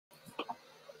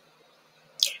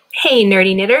Hey,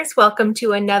 nerdy knitters. Welcome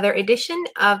to another edition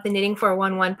of the Knitting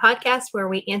 411 podcast where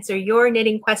we answer your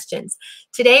knitting questions.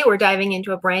 Today, we're diving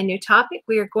into a brand new topic.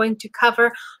 We are going to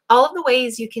cover all of the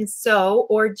ways you can sew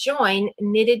or join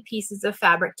knitted pieces of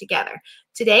fabric together.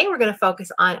 Today, we're going to focus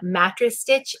on mattress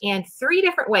stitch and 3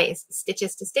 different ways: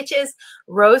 stitches to stitches,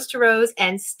 rows to rows,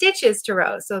 and stitches to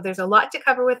rows. So there's a lot to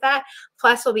cover with that.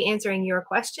 Plus, we'll be answering your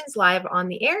questions live on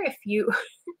the air if you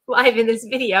live in this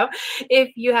video.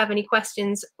 If you have any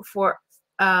questions for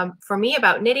me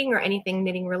about knitting or anything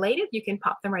knitting related, you can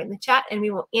pop them right in the chat and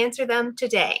we will answer them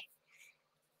today.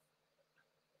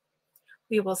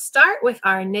 We will start with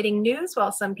our knitting news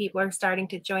while some people are starting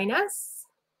to join us.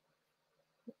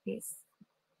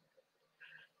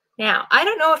 Now, I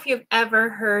don't know if you've ever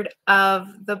heard of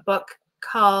the book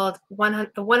called The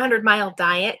 100-Mile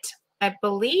Diet. I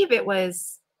believe it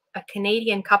was a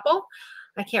Canadian couple.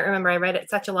 I can't remember. I read it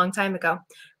such a long time ago.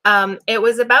 It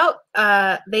was about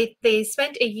they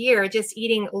spent a year just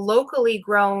eating locally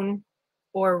grown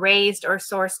or raised or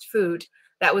sourced food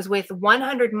that was with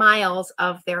 100 miles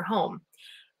of their home.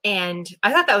 And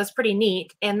I thought that was pretty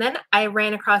neat. And then I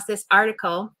ran across this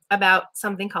article about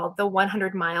something called the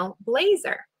 100-mile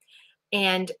blazer.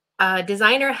 And a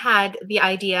designer had the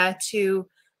idea to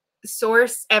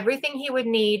source everything he would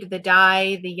need: the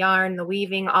dye, the yarn, the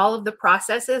weaving, all of the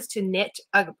processes to knit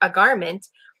a garment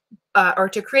or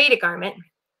to create a garment.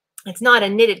 It's not a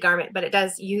knitted garment, but it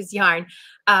does use yarn.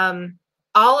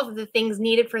 All of the things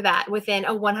needed for that within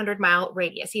a 100-mile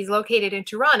radius. He's located in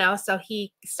Toronto, so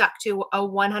he stuck to a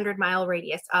 100-mile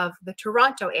radius of the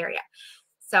Toronto area.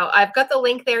 So I've got the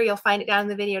link there. You'll find it down in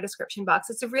the video description box.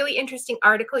 It's a really interesting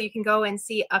article. You can go and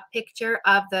see a picture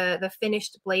of the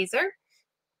finished blazer.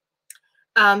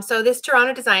 So this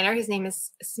Toronto designer, his name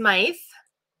is Smythe.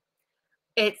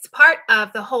 It's part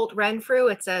of the Holt Renfrew.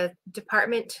 It's a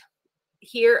department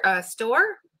here, a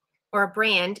store or a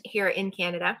brand here in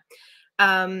Canada.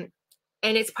 And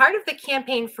it's part of the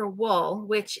Campaign for Wool,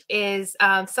 which is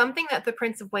something that the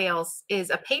Prince of Wales is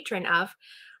a patron of.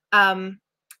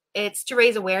 It's to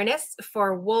raise awareness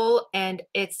for wool, and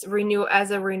it's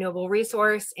as a renewable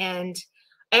resource, and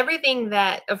everything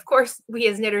that, of course, we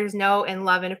as knitters know and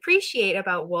love and appreciate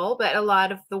about wool, but a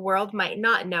lot of the world might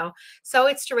not know. So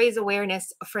it's to raise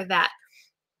awareness for that.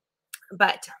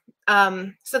 But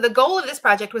so the goal of this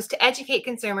project was to educate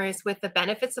consumers with the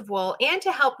benefits of wool and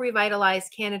to help revitalize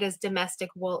Canada's domestic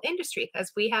wool industry,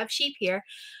 because we have sheep here.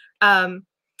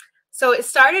 So it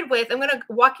started with, I'm going to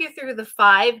walk you through the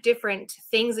 5 different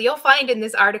things that you'll find in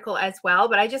this article as well,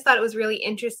 but I just thought it was really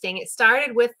interesting. It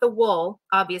started with the wool,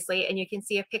 obviously, and you can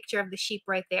see a picture of the sheep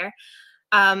right there.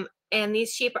 And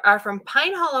these sheep are from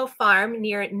Pine Hollow Farm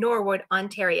near Norwood,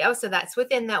 Ontario. So that's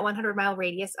within that 100-mile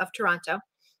radius of Toronto.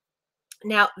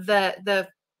 Now, the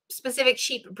specific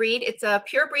sheep breed, it's a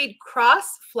pure breed cross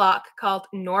flock called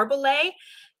Norbele.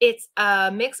 It's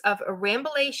a mix of a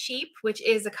Rambouillet sheep, which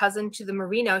is a cousin to the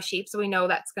merino sheep, so we know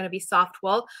that's going to be soft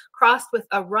wool, crossed with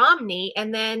a Romney,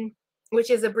 and then,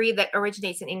 which is a breed that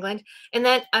originates in England, and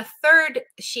then a third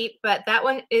sheep, but that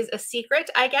one is a secret,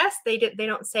 I guess. They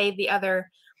don't say the other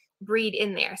breed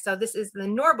in there. So this is the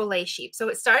Norbele sheep. So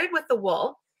it started with the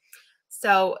wool.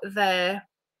 So the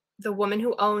woman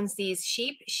who owns these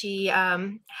sheep, she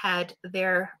had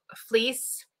their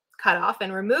fleece cut off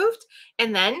and removed,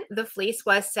 and then the fleece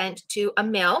was sent to a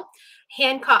mill,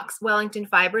 Hancock's Wellington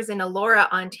Fibers in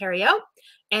Elora, Ontario,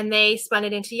 and they spun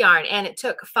it into yarn. And it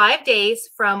took 5 days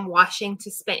from washing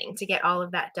to spinning to get all of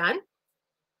that done.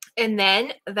 And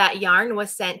then that yarn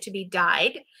was sent to be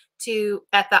dyed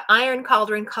at the Iron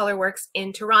Cauldron Colorworks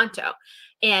in Toronto.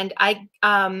 And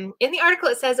in the article,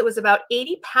 it says it was about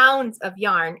 80 pounds of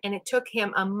yarn, and it took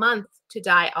him a month to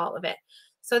dye all of it.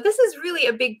 So this is really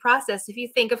a big process. If you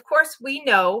think, of course, we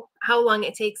know how long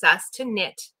it takes us to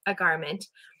knit a garment,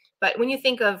 but when you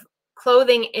think of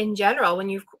clothing in general, when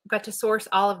you've got to source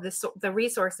all of the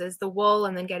resources, the wool,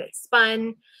 and then get it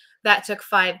spun, that took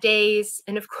 5 days.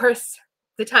 And of course,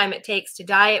 the time it takes to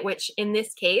dye it, which in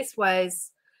this case was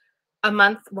a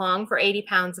month long for 80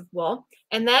 pounds of wool.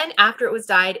 And then after it was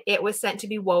dyed, it was sent to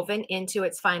be woven into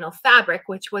its final fabric,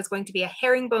 which was going to be a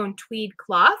herringbone tweed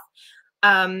cloth.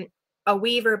 A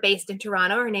weaver based in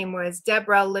Toronto. Her name was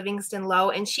Deborah Livingston Lowe,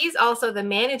 and she's also the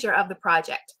manager of the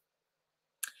project.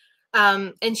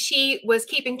 And she was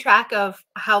keeping track of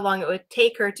how long it would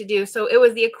take her to do. So it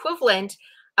was the equivalent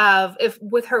of, if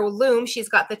with her loom, she's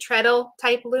got the treadle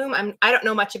type loom. I don't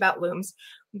know much about looms,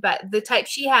 but the type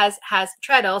she has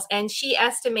treadles, and she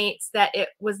estimates that it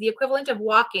was the equivalent of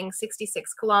walking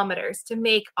 66 kilometers to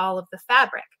make all of the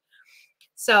fabric.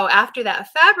 So after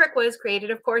that fabric was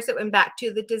created, of course, it went back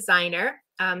to the designer,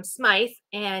 Smythe,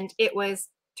 and it was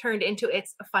turned into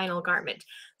its final garment.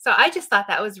 So I just thought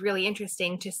that was really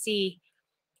interesting to see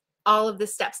all of the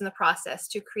steps in the process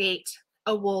to create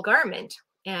a wool garment.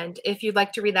 And if you'd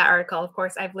like to read that article, of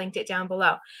course, I've linked it down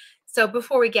below. So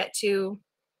before we get to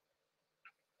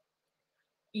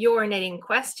your knitting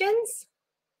questions,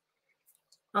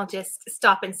 I'll just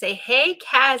stop and say, hey,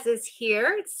 Kaz is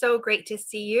here. It's so great to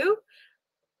see you.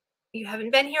 You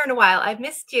haven't been here in a while. I've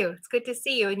missed you. It's good to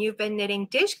see you. And you've been knitting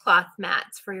dishcloth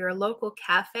mats for your local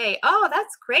cafe. Oh,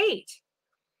 that's great.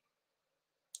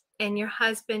 And your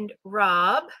husband,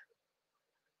 Rob,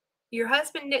 your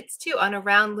husband knits too on a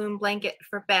round loom blanket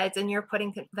for beds, and you're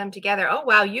putting them together. Oh,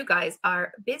 wow. You guys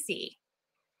are busy.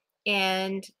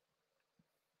 And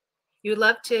you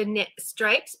love to knit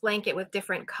stripes blanket with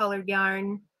different colored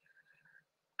yarn.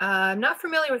 I'm not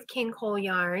familiar with King Cole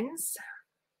yarns.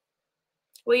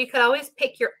 Well, you could always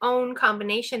pick your own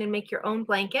combination and make your own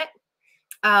blanket.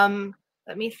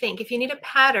 Let me think. If you need a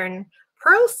pattern,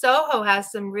 Pearl Soho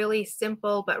has some really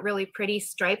simple but really pretty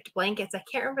striped blankets. I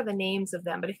can't remember the names of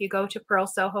them, but if you go to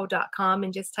pearlsoho.com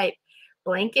and just type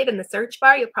blanket in the search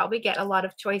bar, you'll probably get a lot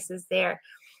of choices there.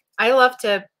 I love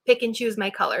to pick and choose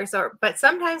my colors, but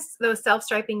sometimes those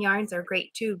self-striping yarns are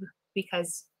great too,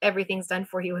 because everything's done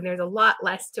for you and there's a lot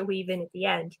less to weave in at the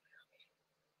end.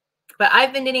 But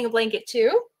I've been knitting a blanket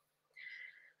too.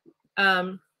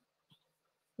 Last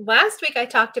week I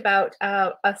talked about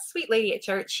a sweet lady at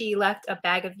church. She left a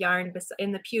bag of yarn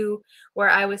in the pew where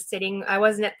I was sitting. I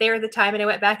wasn't there at the time, and I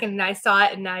went back and I saw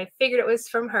it and I figured it was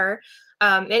from her.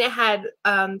 And it had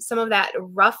some of that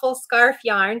ruffle scarf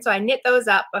yarn. So I knit those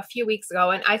up a few weeks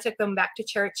ago and I took them back to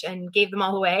church and gave them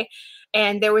all away.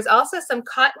 And there was also some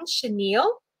cotton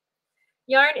chenille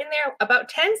yarn in there, about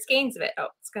 10 skeins of it. Oh,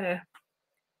 it's going to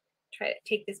try to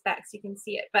take this back so you can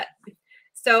see it. But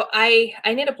so I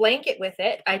knit a blanket with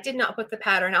it. I did not put the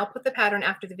pattern. I'll put the pattern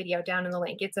after the video down in the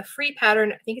link. It's a free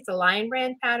pattern. I think it's a Lion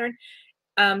Brand pattern.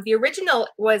 The original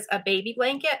was a baby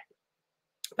blanket,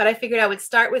 but I figured I would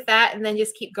start with that and then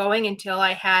just keep going until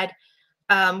I had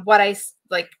what I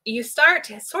like. You start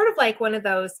sort of like one of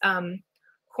those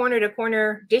corner to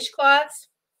corner dishcloths.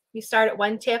 You start at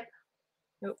one tip.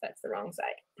 Nope, that's the wrong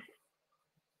side.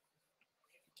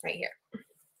 Right here.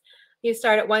 You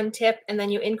start at one tip and then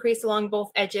you increase along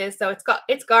both edges. So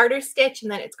it's garter stitch,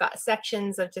 and then it's got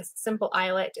sections of just simple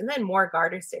eyelet and then more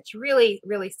garter stitch. Really,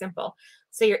 really simple.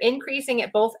 So you're increasing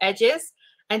at both edges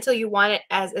until you want it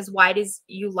as wide as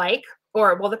you like,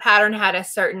 or well, the pattern had a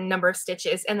certain number of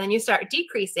stitches, and then you start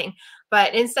decreasing.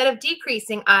 But instead of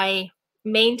decreasing, I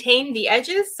maintained the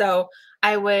edges. So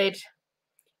I would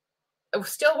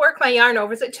still work my yarn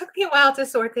overs. It took me a while to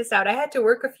sort this out. I had to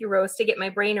work a few rows to get my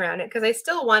brain around it because I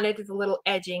still wanted the little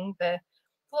edging, the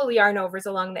little yarn overs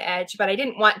along the edge, but I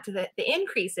didn't want the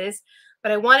increases,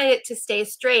 but I wanted it to stay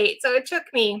straight. So it took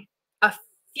me a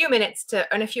few minutes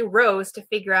and a few rows to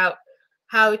figure out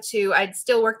how to. I'd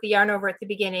still work the yarn over at the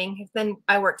beginning. Then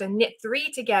I worked a knit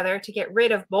 3 together to get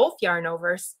rid of both yarn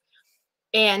overs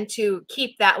and to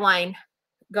keep that line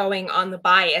going on the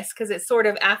bias, because it's sort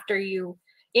of after you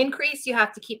increase, you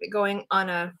have to keep it going on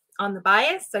the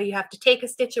bias. So you have to take a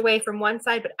stitch away from one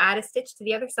side but add a stitch to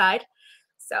the other side.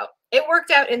 So it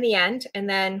worked out in the end. And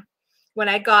then when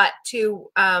I got to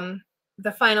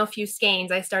the final few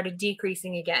skeins, I started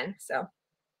decreasing again. So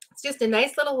it's just a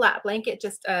nice little lap blanket,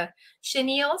 just a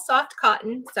chenille soft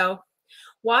cotton. So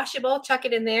washable, chuck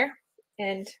it in there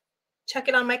and chuck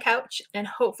it on my couch, and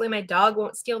hopefully my dog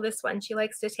won't steal this one. She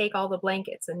likes to take all the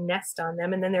blankets and nest on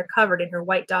them, and then they're covered in her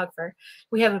white dog fur.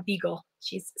 We have a beagle.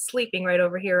 She's sleeping right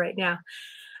over here right now.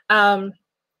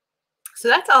 So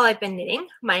that's all I've been knitting.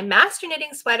 My master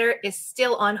knitting sweater is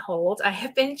still on hold. I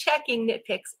have been checking knit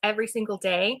picks every single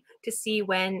day to see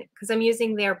when, because I'm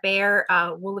using their Bare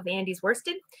Wool of Andy's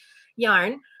worsted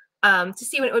yarn, to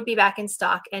see when it would be back in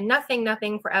stock, and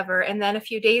nothing forever. And then a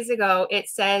few days ago, it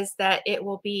says that it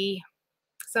will be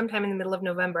sometime in the middle of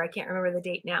November. I can't remember the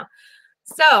date now.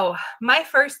 So my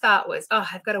first thought was, oh,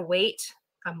 I've got to wait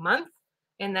a month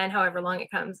and then however long it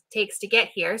takes to get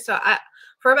here. So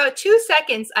for about 2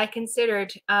 seconds, I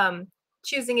considered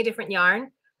choosing a different yarn,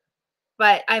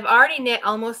 but I've already knit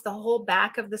almost the whole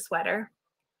back of the sweater.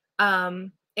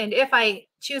 And if I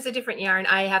choose a different yarn,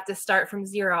 I have to start from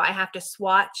zero. I have to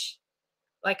swatch.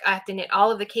 Like I have to knit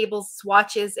all of the cables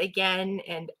swatches again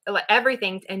and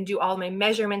everything, and do all my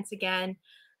measurements again.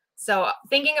 So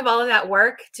thinking of all of that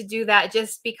work to do that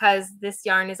just because this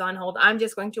yarn is on hold, I'm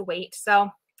just going to wait. So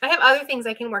I have other things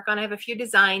I can work on. I have a few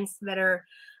designs that are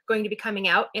going to be coming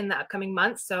out in the upcoming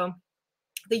months. So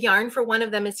the yarn for one of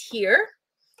them is here.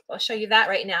 I'll show you that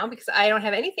right now because I don't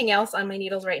have anything else on my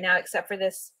needles right now except for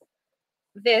this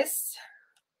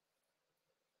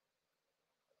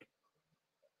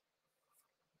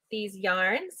these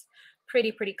yarns.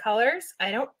 Pretty, pretty colors.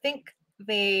 I don't think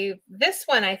this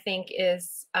one I think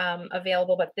is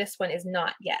available, but this one is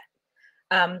not yet.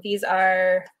 These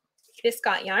are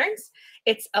Biscotte Yarns.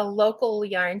 It's a local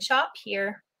yarn shop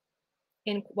here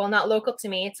in, well, not local to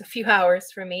me. It's a few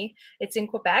hours from me. It's in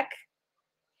Quebec.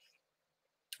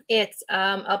 It's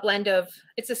a blend of,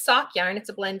 it's a sock yarn. It's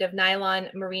a blend of nylon,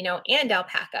 merino, and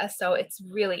alpaca. So it's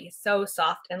really so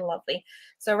soft and lovely.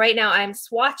 So right now I'm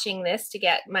swatching this to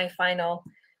get my final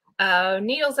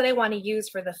needles that I want to use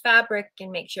for the fabric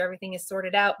and make sure everything is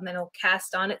sorted out, and then I'll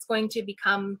cast on. It's going to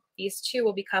become, these two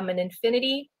will become an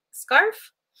infinity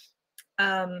scarf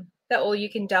you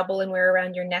can double and wear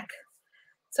around your neck.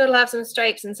 So it'll have some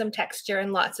stripes and some texture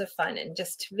and lots of fun and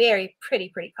just very pretty,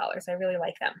 pretty colors. I really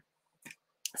like them.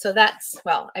 So that's,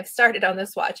 well, I've started on the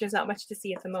swatch. There's not much to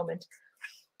see at the moment.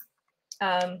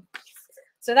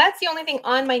 So that's the only thing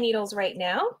on my needles right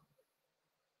now.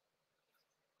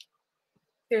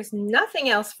 There's nothing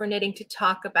else for knitting to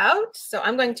talk about. So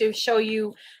I'm going to show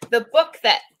you the book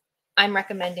that I'm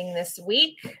recommending this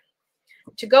week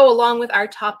to go along with our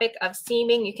topic of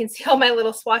seaming. You can see all my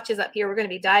little swatches up here. We're going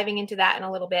to be diving into that in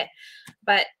a little bit.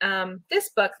 But this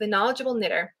book, The Knowledgeable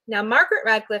Knitter. Now, Margaret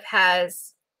Radcliffe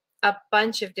has a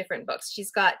bunch of different books.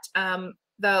 She's got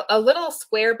a little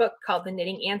square book called The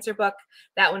Knitting Answer Book.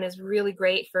 That one is really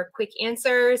great for quick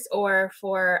answers, or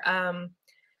for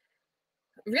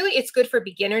really, it's good for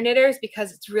beginner knitters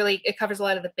because it covers a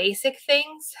lot of the basic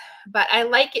things. But I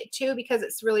like it too because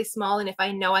it's really small, and if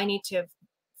I know I need to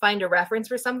find a reference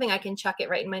for something, I can chuck it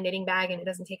right in my knitting bag and it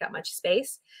doesn't take up much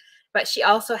space. But she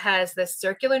also has the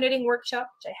circular knitting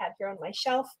workshop, which I have here on my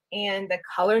shelf, and the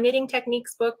color knitting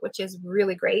techniques book, which is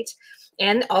really great.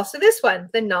 And also this one,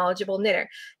 The Knowledgeable Knitter.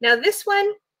 Now this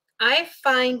one, I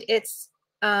find it's,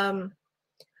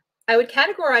 I would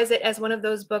categorize it as one of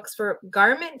those books for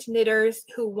garment knitters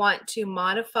who want to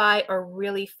modify or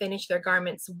really finish their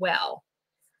garments well.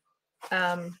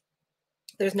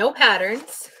 There's no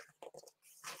patterns.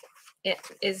 It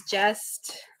is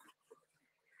just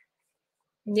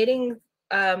knitting,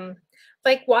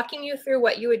 like walking you through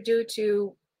what you would do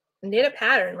to knit a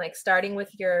pattern, like starting with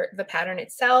the pattern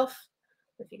itself.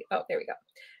 Oh, there we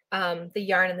go. The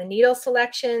yarn and the needle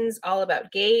selections, all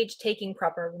about gauge, taking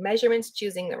proper measurements,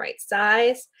 choosing the right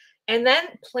size, and then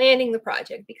planning the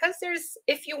project. Because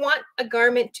if you want a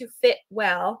garment to fit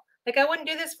well, like I wouldn't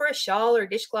do this for a shawl or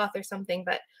dishcloth or something,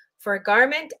 but for a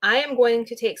garment, I am going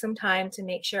to take some time to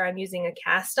make sure I'm using a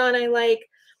cast on I like,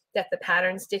 that the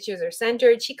pattern stitches are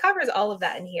centered. She covers all of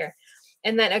that in here.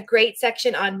 And then a great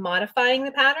section on modifying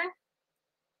the pattern.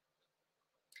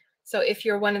 So if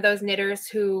you're one of those knitters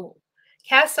who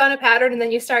casts on a pattern and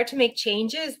then you start to make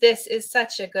changes, this is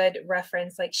such a good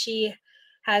reference. Like, she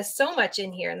has so much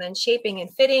in here. And then shaping and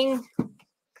fitting.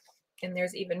 And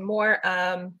there's even more.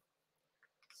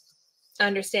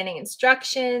 Understanding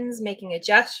instructions, making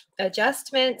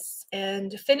adjustments,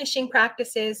 and finishing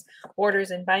practices, borders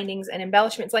and bindings and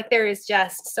embellishments. Like, there is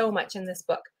just so much in this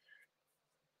book.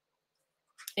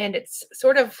 And it's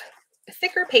sort of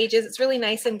thicker pages. It's really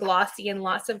nice and glossy, and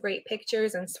lots of great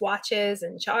pictures and swatches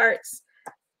and charts.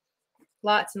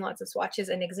 Lots and lots of swatches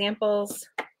and examples.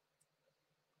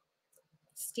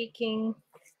 Steeking.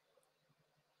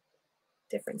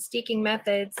 Different steeking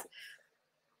methods.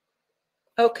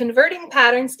 Oh, converting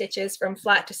pattern stitches from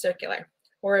flat to circular,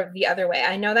 or the other way.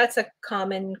 I know that's a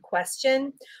common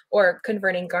question, or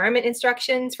converting garment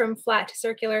instructions from flat to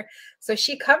circular. So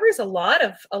she covers a lot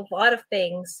of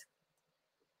things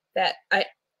that I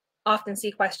often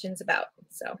see questions about.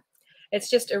 So it's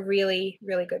just a really,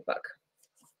 really good book.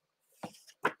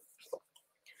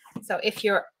 So if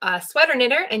you're a sweater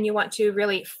knitter and you want to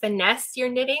really finesse your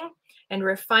knitting and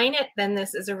refine it, then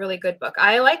this is a really good book.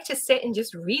 I like to sit and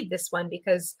just read this one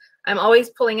because I'm always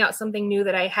pulling out something new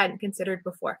that I hadn't considered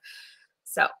before.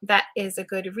 So that is a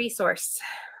good resource,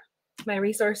 my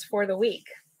resource for the week.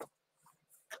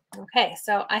 Okay,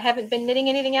 so I haven't been knitting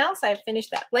anything else. I've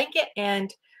finished that blanket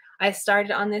and I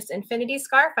started on this infinity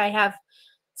scarf. I have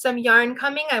some yarn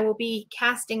coming. I will be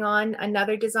casting on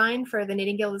another design for the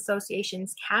Knitting Guild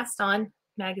Association's Cast On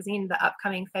magazine, the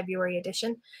upcoming February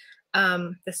edition.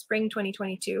 The spring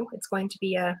 2022. It's going to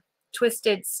be a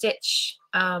twisted stitch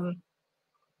poncho,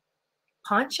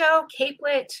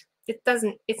 capelet.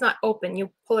 It's not open.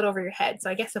 You pull it over your head. So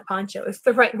I guess a poncho is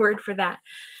the right word for that.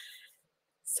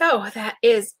 So that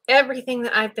is everything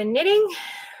that I've been knitting.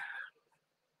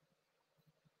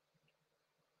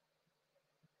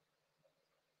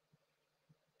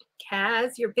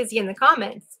 Kaz, you're busy in the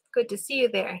comments. Good to see you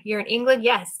there. You're in England?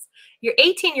 Yes. Your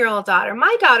 18-year-old daughter.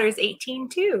 My daughter is 18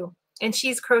 too. And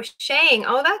she's crocheting.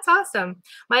 Oh, that's awesome.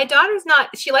 My daughter's not,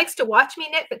 she likes to watch me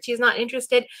knit, but she's not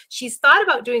interested. She's thought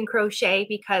about doing crochet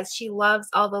because she loves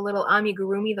all the little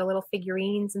amigurumi, the little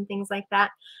figurines and things like that.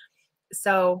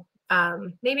 So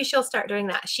maybe she'll start doing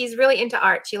that. She's really into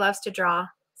art. She loves to draw.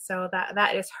 So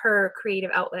that is her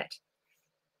creative outlet.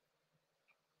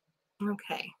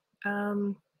 Okay.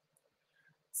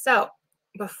 So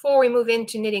before we move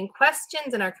into knitting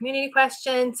questions and our community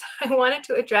questions, I wanted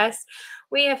to address,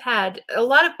 we have had a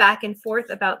lot of back and forth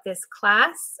about this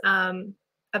class,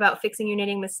 about fixing your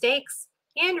knitting mistakes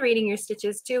and reading your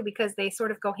stitches too, because they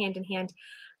sort of go hand in hand.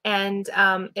 And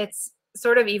it's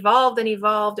sort of evolved and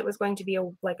evolved. It was going to be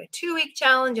like a 2-week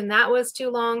challenge, and that was too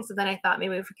long. So then I thought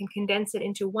maybe if we can condense it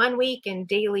into 1 week and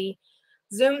daily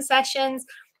Zoom sessions.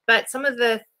 But some of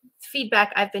the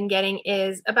feedback I've been getting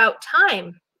is about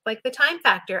time, like the time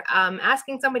factor.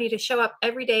 Asking somebody to show up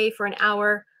every day for an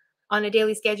hour on a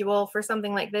daily schedule for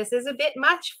something like this is a bit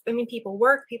much. I mean, people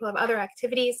work, people have other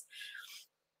activities.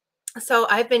 So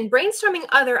I've been brainstorming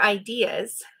other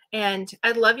ideas, and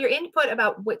I'd love your input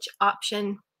about which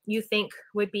option you think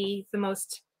would be the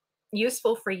most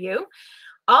useful for you.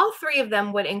 All 3 of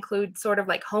them would include sort of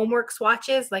like homework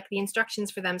swatches, like the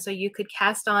instructions for them. So you could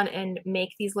cast on and make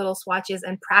these little swatches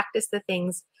and practice the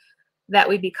things that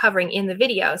we'd be covering in the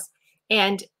videos.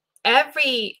 And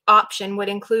every option would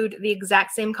include the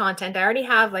exact same content. I already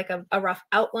have like a rough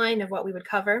outline of what we would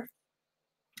cover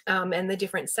and the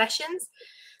different sessions.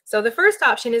 So the first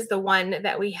option is the one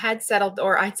that we had settled,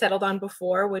 or I'd settled on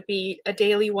before, would be a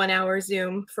daily 1-hour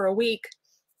Zoom for a week.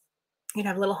 You'd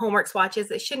have little homework swatches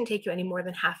that shouldn't take you any more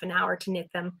than half an hour to knit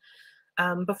them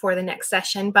before the next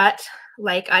session. But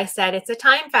like I said, it's a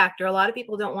time factor. A lot of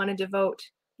people don't want to devote,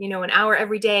 you know, an hour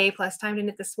every day plus time to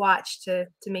knit the swatch to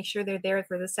make sure they're there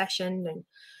for the session. And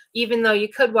even though you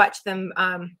could watch them,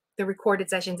 the recorded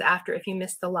sessions after if you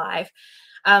missed the live.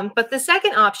 But the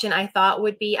second option I thought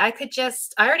would be, I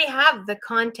already have the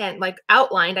content like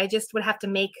outlined. I just would have to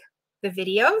make the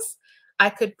videos. I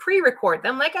could pre-record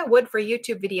them like I would for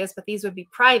YouTube videos, but these would be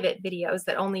private videos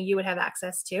that only you would have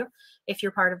access to if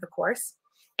you're part of the course.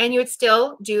 And you would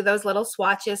still do those little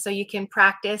swatches so you can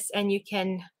practice and you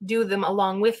can do them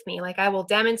along with me. Like I will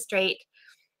demonstrate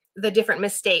the different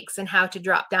mistakes and how to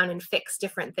drop down and fix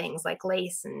different things like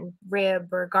lace and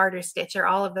rib or garter stitch or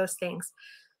all of those things.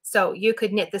 So you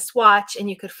could knit the swatch and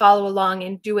you could follow along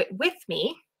and do it with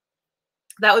me.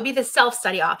 That would be the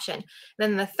self-study option.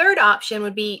 Then the third option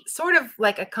would be sort of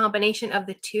like a combination of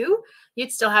the two.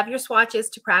 You'd still have your swatches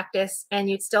to practice and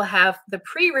you'd still have the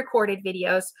pre-recorded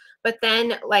videos, but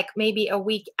then like maybe a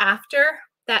week after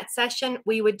that session,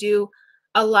 we would do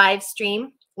a live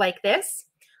stream like this,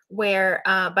 where,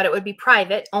 but it would be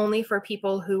private only for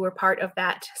people who were part of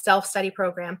that self-study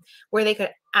program, where they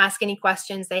could ask any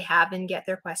questions they have and get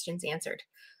their questions answered.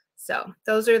 So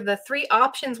those are the 3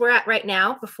 options we're at right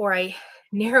now. Before I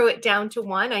narrow it down to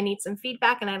one, I need some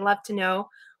feedback, and I'd love to know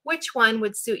which one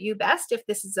would suit you best. If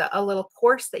this is a little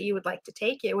course that you would like to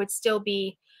take, it would still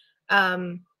be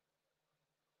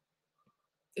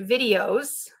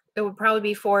videos. It would probably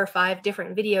be 4 or 5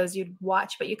 different videos you'd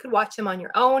watch, but you could watch them on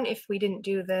your own if we didn't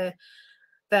do the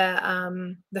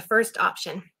first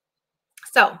option.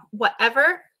 So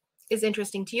whatever is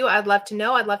interesting to you, I'd love to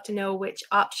know. I'd love to know which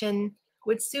option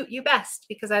would suit you best,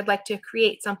 because I'd like to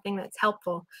create something that's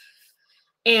helpful.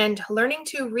 And learning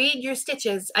to read your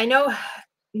stitches. I know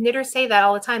knitters say that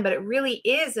all the time, but it really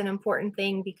is an important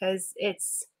thing, because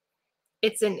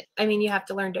I mean, you have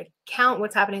to learn to count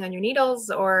what's happening on your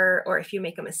needles, or if you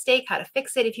make a mistake, how to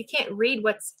fix it. If you can't read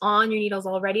what's on your needles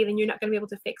already, then you're not going to be able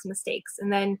to fix mistakes.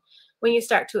 And then when you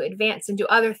start to advance and do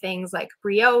other things like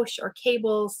brioche or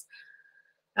cables,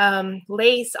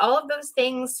 lace, all of those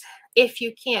things, if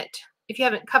you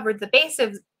haven't covered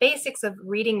the basics of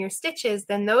reading your stitches,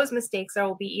 then those mistakes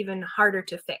will be even harder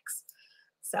to fix.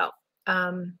 So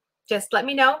just let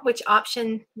me know which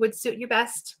option would suit you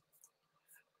best.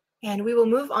 And we will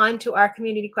move on to our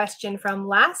community question from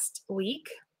last week.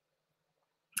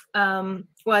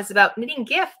 Was about knitting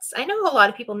gifts. I know a lot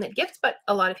of people knit gifts, but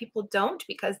a lot of people don't,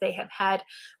 because they have had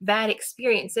bad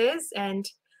experiences. And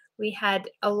we had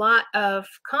a lot of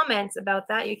comments about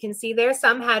that. You can see there,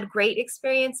 some had great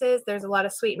experiences. There's a lot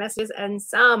of sweet messages, and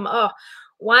some, a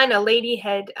lady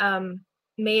had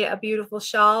made a beautiful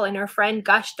shawl and her friend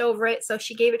gushed over it. So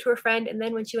she gave it to her friend. And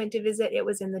then when she went to visit, it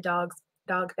was in the dog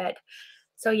bed.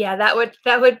 So yeah, that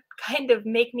would kind of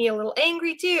make me a little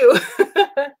angry too.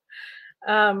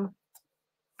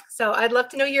 So I'd love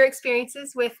to know your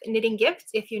experiences with knitting gifts,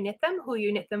 if you knit them, who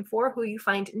you knit them for, who you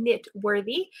find knit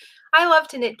worthy. I love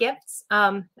to knit gifts.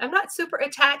 I'm not super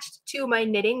attached to my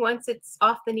knitting once it's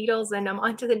off the needles and I'm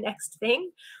on to the next thing.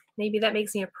 Maybe that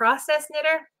makes me a process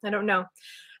knitter. I don't know.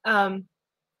 I'm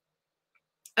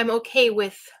okay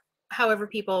with however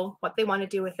people, what they want to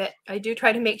do with it. I do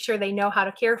try to make sure they know how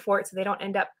to care for it so they don't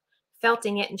end up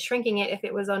felting it and shrinking it if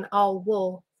it was an all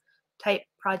wool type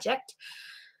project.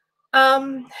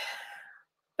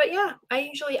 But yeah,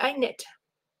 I knit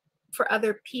for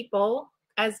other people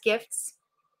as gifts.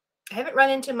 I haven't run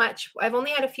into much. I've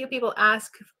only had a few people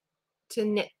ask to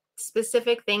knit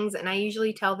specific things, and I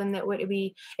usually tell them that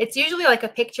it's usually like a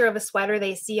picture of a sweater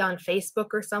they see on Facebook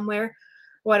or somewhere.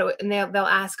 And they'll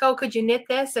ask, oh, could you knit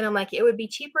this? And I'm like, it would be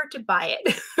cheaper to buy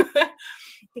it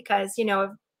because, you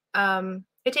know,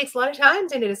 it takes a lot of time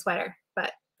to knit a sweater.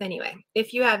 But anyway,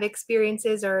 if you have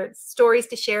experiences or stories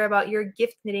to share about your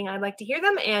gift knitting, I'd like to hear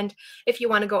them. And if you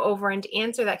want to go over and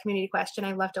answer that community question,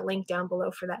 I left a link down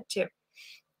below for that too.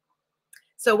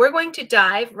 So we're going to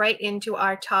dive right into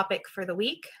our topic for the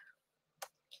week,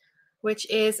 which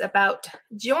is about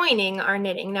joining our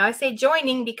knitting. Now I say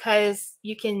joining because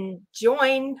you can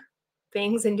join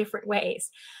things in different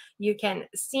ways. You can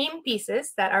seam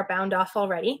pieces that are bound off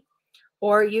already,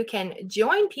 or you can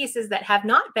join pieces that have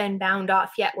not been bound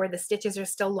off yet where the stitches are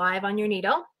still live on your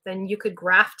needle. Then you could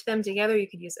graft them together. You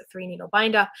could use a 3-needle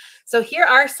bind off. So here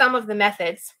are some of the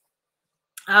methods.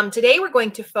 Today we're going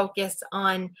to focus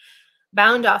on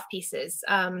bound off pieces.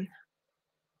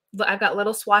 I've got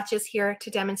little swatches here to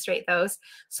demonstrate those.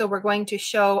 So we're going to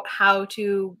show how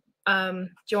to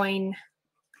join, you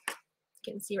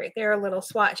can see right there a little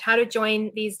swatch, how to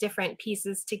join these different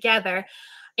pieces together.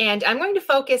 And I'm going to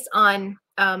focus on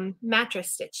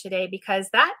mattress stitch today because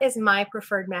that is my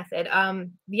preferred method.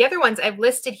 The other ones I've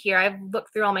listed here, I've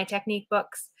looked through all my technique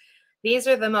books. These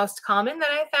are the most common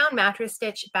that I found: mattress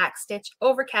stitch, back stitch,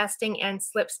 overcasting, and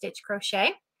slip stitch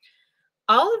crochet.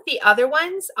 All of the other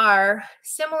ones are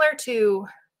similar to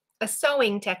a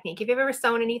sewing technique. If you've ever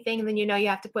sewn anything, then you know you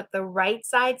have to put the right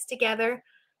sides together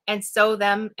and sew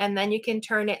them, and then you can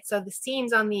turn it so the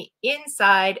seam's on the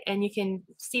inside and you can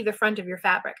see the front of your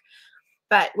fabric.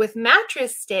 But with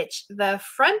mattress stitch, the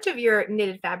front of your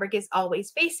knitted fabric is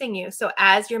always facing you. So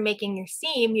as you're making your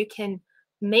seam, you can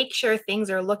make sure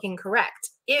things are looking correct.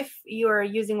 If you're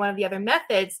using one of the other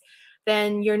methods,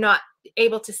 then you're not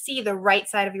able to see the right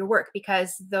side of your work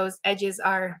because those edges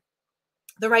are,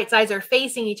 the right sides are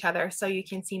facing each other so you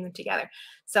can seam them together.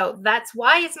 So that's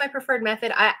why it's my preferred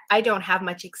method. I don't have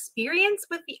much experience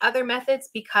with the other methods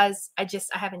because I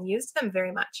haven't used them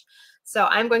very much. So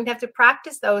I'm going to have to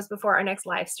practice those before our next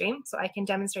live stream so I can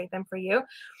demonstrate them for you.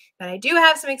 But I do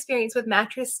have some experience with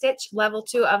mattress stitch. Level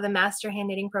 2 of the Master Hand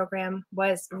Knitting program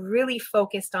was really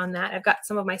focused on that. I've got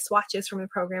some of my swatches from the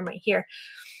program right here.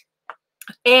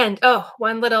 And oh,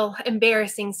 one little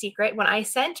embarrassing secret: when I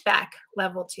sent back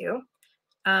level 2,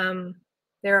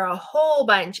 there are a whole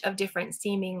bunch of different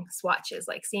seaming swatches,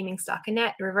 like seaming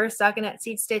stockinette, reverse stockinette,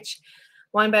 seed stitch,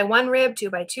 1x1 rib,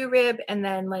 2x2 rib, and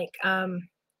then like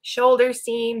shoulder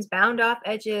seams, bound off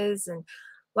edges, and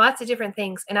lots of different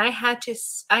things. And I had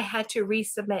to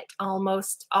resubmit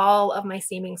almost all of my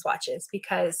seaming swatches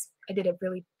because I did a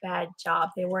really bad job.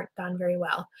 They weren't done very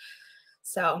well.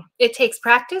 So it takes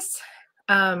practice.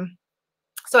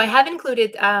 So I have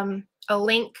included a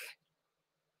link.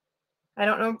 I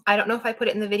don't know if I put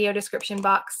it in the video description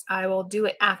box. I will do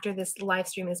it after this live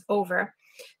stream is over,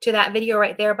 to that video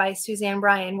right there by Suzanne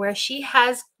Bryan, where she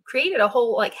has created a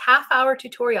whole like half-hour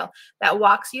tutorial that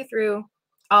walks you through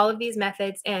all of these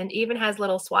methods and even has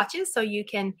little swatches so you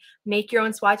can make your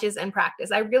own swatches and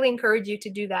practice. I really encourage you to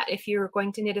do that if you're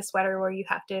going to knit a sweater where you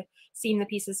have to seam the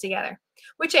pieces together,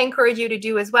 which I encourage you to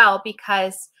do as well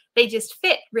because they just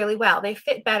fit really well. They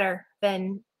fit better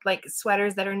than like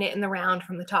sweaters that are knit in the round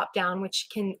from the top down, which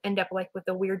can end up like with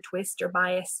a weird twist or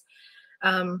bias.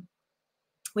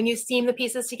 When you seam the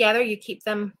pieces together, you keep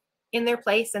them in their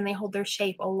place and they hold their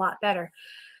shape a lot better.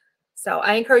 So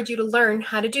I encourage you to learn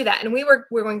how to do that. And we're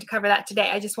going to cover that today.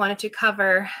 I just wanted to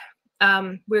cover,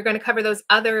 we're going to cover those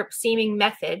other seaming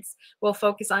methods. We'll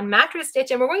focus on mattress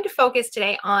stitch, and we're going to focus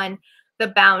today on the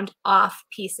bound off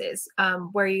pieces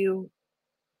where you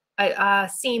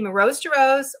seam rows to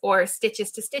rows or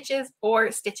stitches to stitches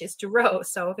or stitches to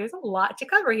rows. So there's a lot to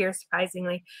cover here,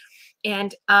 surprisingly.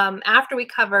 And after we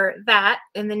cover that,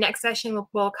 in the next session,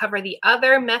 we'll cover the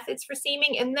other methods for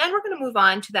seaming. And then we're going to move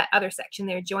on to that other section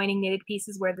there, joining knitted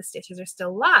pieces where the stitches are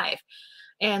still live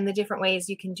and the different ways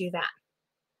you can do that.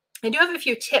 I do have a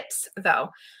few tips, though,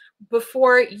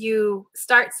 before you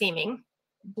start seaming.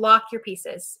 block your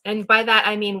pieces. And by that,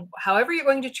 I mean, however you're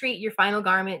going to treat your final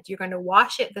garment, you're going to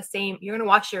wash it the same. You're going to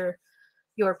wash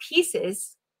your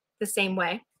pieces the same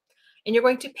way, and you're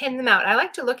going to pin them out. I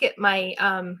like to look at my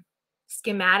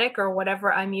schematic or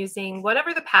whatever I'm using,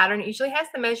 whatever the pattern. It usually has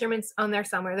the measurements on there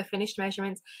somewhere, the finished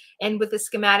measurements. And with the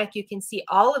schematic, you can see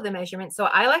all of the measurements. So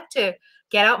I like to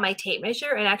get out my tape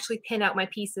measure and actually pin out my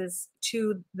pieces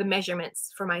to the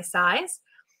measurements for my size.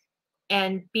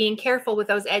 And being careful with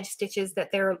those edge stitches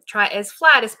that they're as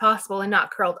flat as possible and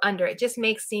not curled under. It just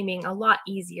makes seaming a lot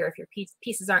easier if your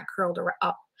pieces aren't curled or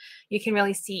up. You can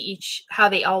really see how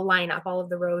they all line up, all of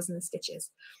the rows and the stitches.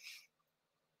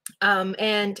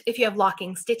 And if you have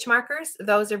locking stitch markers,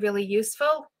 those are really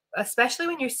useful, especially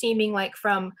when you're seaming like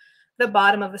from the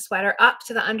bottom of a sweater up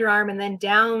to the underarm and then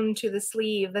down to the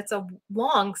sleeve. That's a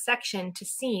long section to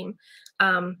seam.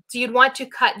 So you'd want to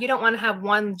cut, you don't want to have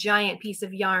one giant piece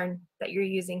of yarn that you're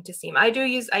using to seam. I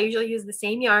usually use the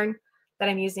same yarn that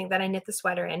I'm using, that I knit the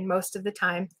sweater in most of the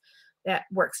time. That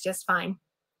works just fine.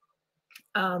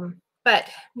 But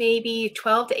maybe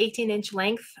 12 to 18-inch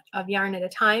length of yarn at a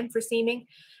time for seaming.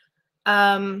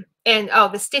 And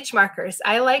the stitch markers.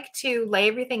 I like to lay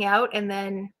everything out, and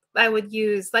then I would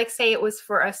use, like, say it was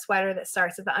for a sweater that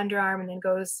starts at the underarm and then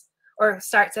goes, or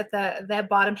starts at the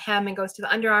bottom hem and goes to the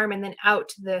underarm and then out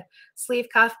to the sleeve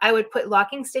cuff. I would put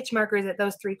locking stitch markers at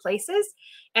those 3 places,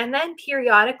 and then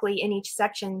periodically in each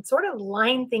section sort of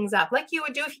line things up like you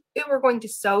would do if you were going to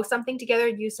sew something together.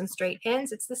 Use some straight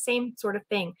pins. It's the same sort of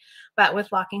thing, but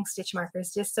with locking stitch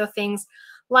markers, just so things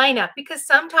line up, because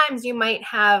sometimes you might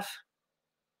have,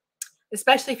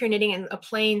 especially if you're knitting in a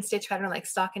plain stitch pattern like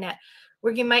stockinette,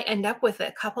 where you might end up with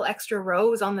a couple extra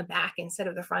rows on the back instead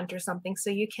of the front or something. So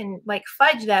you can like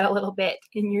fudge that a little bit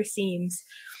in your seams.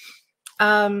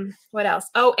 What else?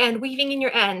 Oh, and weaving in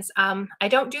your ends. I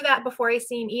don't do that before I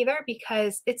seam either,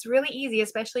 because it's really easy,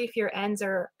 especially if your ends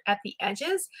are at the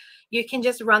edges. You can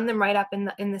just run them right up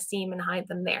in the seam and hide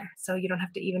them there. So you don't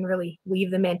have to even really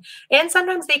weave them in. And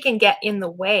sometimes they can get in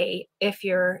the way if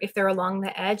they're along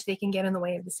the edge, they can get in the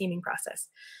way of the seaming process.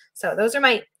 So those are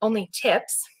my only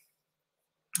tips.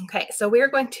 Okay, so we're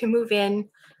going to move in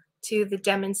to the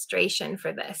demonstration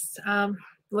for this.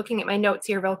 Looking at my notes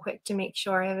here real quick to make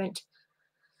sure I haven't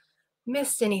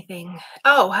missed anything.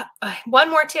 Oh, one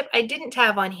more tip I didn't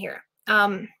have on here.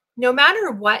 No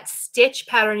matter what stitch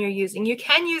pattern you're using, you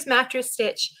can use mattress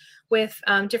stitch with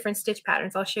different stitch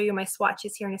patterns. I'll show you my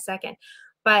swatches here in a second.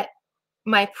 But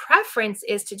my preference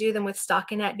is to do them with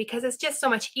stockinette, because it's just so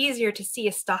much easier to see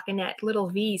a stockinette little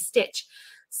V stitch.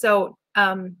 So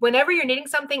whenever you're knitting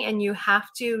something and you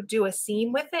have to do a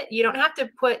seam with it, you don't have to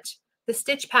put the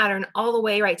stitch pattern all the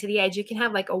way right to the edge. You can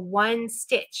have like a 1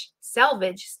 stitch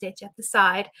selvage stitch at the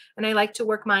side, and I like to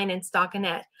work mine in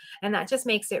stockinette, and that just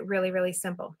makes it really, really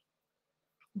simple.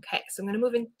 Okay, so I'm going to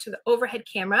move into the overhead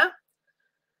camera,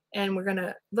 and we're going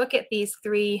to look at these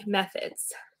 3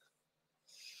 methods.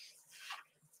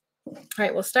 All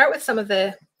right, we'll start with some of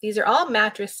these are all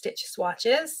mattress stitch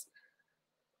swatches.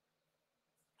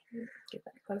 Get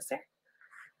that closer.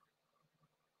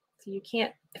 So you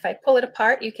can't, if I pull it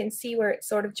apart, you can see where it's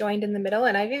sort of joined in the middle,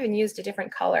 and I've even used a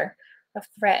different color of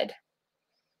thread.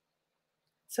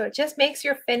 So it just makes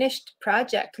your finished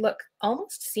project look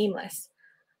almost seamless.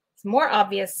 It's more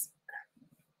obvious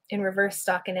in reverse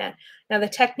stockinette. Now the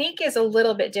technique is a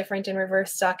little bit different in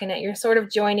reverse stockinette. You're sort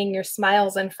of joining your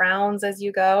smiles and frowns as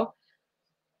you go.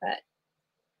 But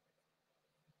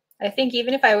I think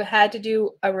even if I had to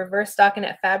do a reverse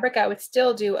stockinette fabric, I would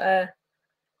still do a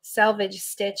selvage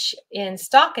stitch in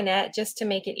stockinette just to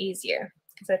make it easier,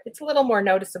 because it's a little more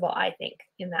noticeable, I think,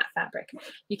 in that fabric.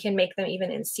 You can make them even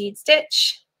in seed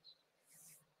stitch.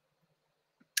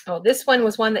 Oh, this one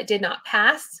was one that did not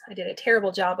pass. I did a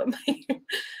terrible job of you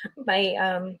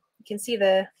can see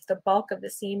the bulk of the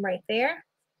seam right there.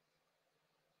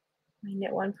 My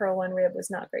knit 1 purl 1 rib was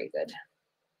not very good.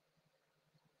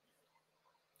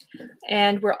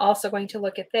 And we're also going to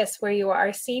look at this, where you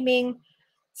are seaming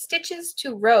stitches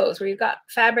to rows, where you've got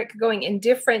fabric going in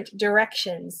different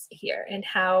directions here, and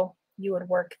how you would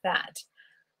work that,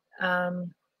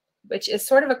 which is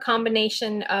sort of a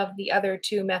combination of the other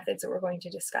 2 methods that we're going to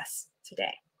discuss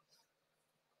today.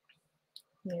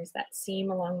 There's that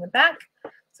seam along the back.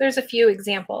 So there's a few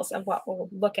examples of what we'll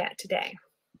look at today.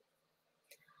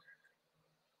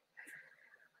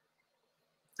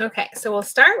 Okay, so we'll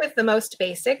start with the most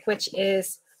basic, which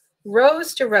is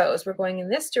rows to rows. We're going in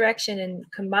this direction and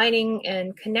combining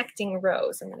and connecting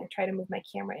rows. I'm going to try to move my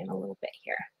camera in a little bit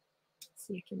here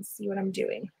so you can see what I'm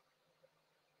doing.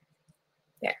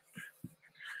 There.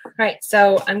 All right,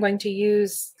 so I'm going to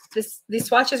use this. These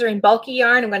swatches are in bulky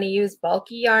yarn. I'm going to use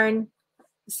bulky yarn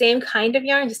Same kind of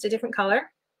yarn, just a different color.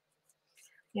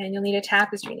 And you'll need a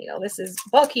tapestry needle. This is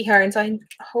bulky yarn, so I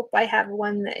hope I have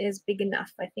one that is big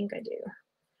enough. I think I do.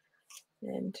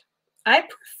 And I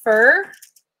prefer, I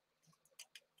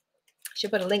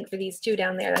should put a link for these two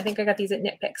down there. I think I got these at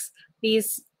Knit Picks.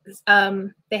 These,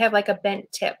 they have like a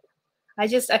bent tip. I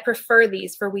prefer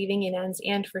these for weaving in ends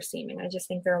and for seaming. I just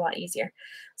think they're a lot easier.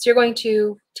 So you're going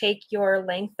to take your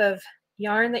length of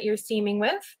yarn that you're seaming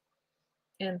with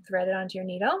and thread it onto your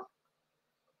needle.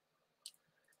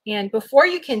 And before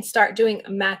you can start doing a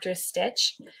mattress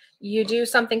stitch, you do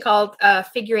something called a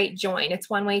figure 8 join. It's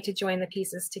one way to join the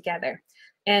pieces together.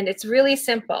 And it's really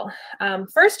simple.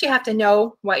 First, you have to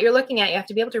know what you're looking at. You have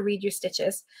to be able to read your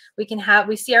stitches.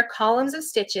 We see our columns of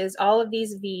stitches. All of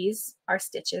these V's are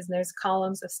stitches, and there's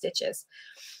columns of stitches.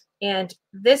 And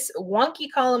this wonky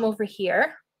column over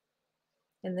here,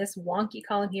 and this wonky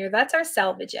column here, that's our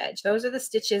selvage edge. Those are the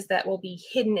stitches that will be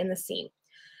hidden in the seam.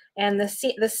 And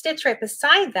the stitch right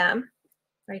beside them,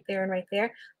 right there and right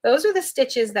there, those are the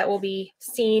stitches that will be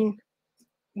seen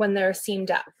when they're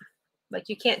seamed up. Like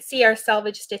you can't see our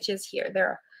selvage stitches here.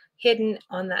 They're hidden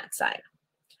on that side.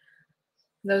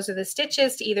 Those are the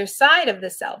stitches to either side of the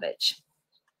selvage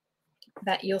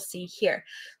that you'll see here.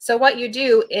 So what you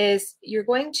do is you're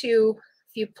going to,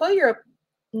 if you pull your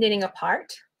knitting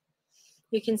apart,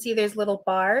 you can see there's little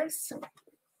bars.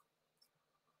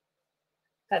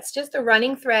 That's just a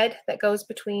running thread that goes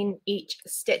between each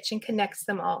stitch and connects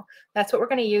them all. That's what we're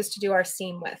going to use to do our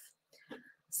seam with.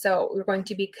 So we're going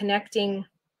to be connecting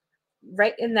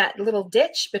right in that little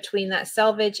ditch between that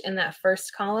selvage and that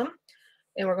first column.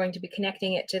 And we're going to be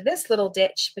connecting it to this little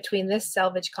ditch between this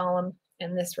selvage column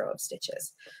and this row of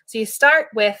stitches. So you start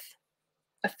with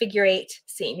a figure 8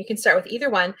 seam. You can start with either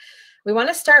one. We want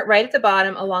to start right at the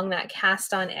bottom along that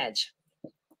cast on edge.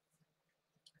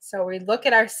 So we look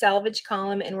at our selvage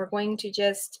column and we're going to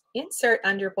just insert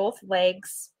under both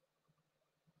legs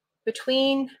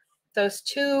between those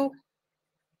two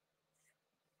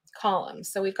columns.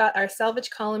 So we've got our selvage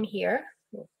column here.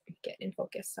 We'll get in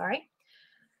focus, sorry.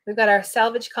 We've got our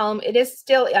selvage column. It is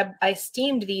still, I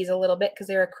steamed these a little bit because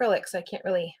they're acrylic, so I can't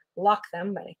really lock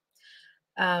them,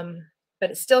 but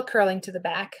it's still curling to the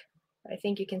back. I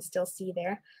think you can still see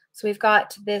there. So we've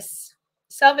got this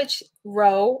selvage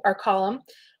row or column,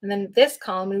 and then this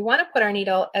column, we want to put our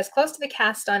needle as close to the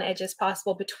cast on edge as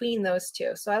possible between those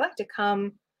two. So I like to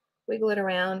come, wiggle it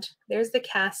around. There's the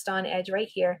cast on edge right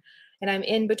here, and I'm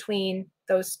in between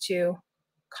those two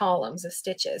columns of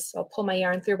stitches. So I'll pull my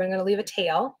yarn through, but I'm going to leave a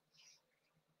tail.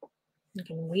 You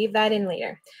can weave that in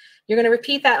later. You're going to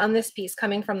repeat that on this piece,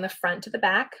 coming from the front to the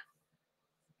back,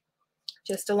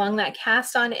 just along that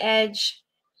cast on edge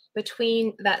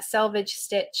between that selvage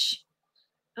stitch.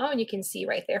 Oh, and you can see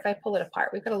right there, if I pull it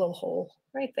apart, we've got a little hole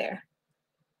right there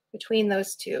between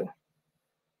those two,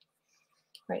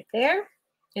 right there.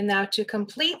 And now to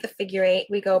complete the figure 8,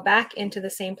 we go back into the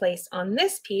same place on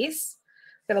this piece.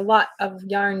 Got a lot of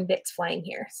yarn bits flying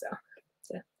here, so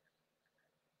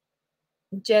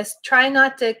just try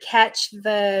not to catch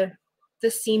the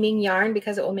seaming yarn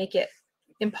because it will make it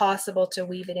impossible to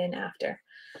weave it in after.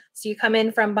 So you come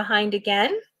in from behind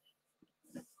again.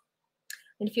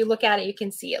 And if you look at it, you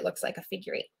can see it looks like a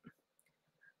figure 8.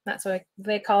 That's why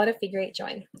they call it a figure 8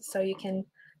 join. So you can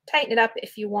tighten it up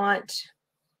if you want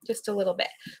just a little bit.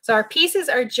 So our pieces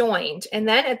are joined. And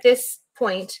then at this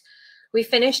point, we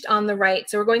finished on the right.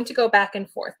 So we're going to go back and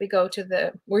forth. We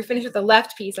finished with the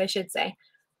left piece, I should say.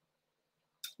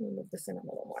 Let me move this in a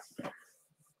little more.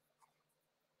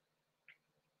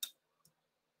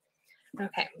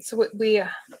 Okay, so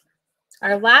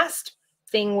our last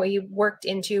thing we worked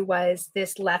into was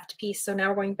this left piece. So now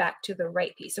we're going back to the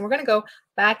right piece. And we're going to go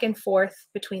back and forth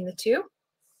between the two.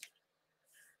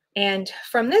 And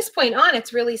from this point on,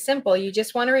 it's really simple. You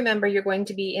just want to remember you're going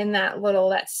to be in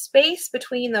that space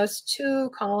between those two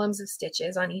columns of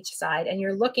stitches on each side, and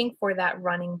you're looking for that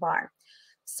running bar.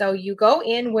 So you go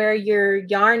in where your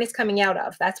yarn is coming out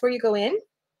of. That's where you go in,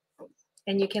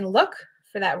 and you can look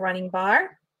for that running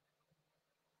bar.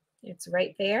 It's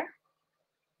right there.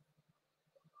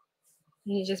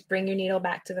 And you just bring your needle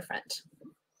back to the front,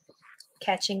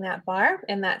 catching that bar,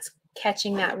 and that's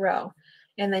catching that row.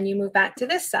 And then you move back to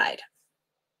this side.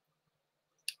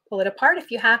 Pull it apart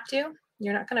if you have to.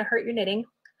 You're not going to hurt your knitting.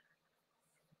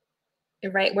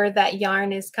 You're right where that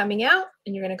yarn is coming out,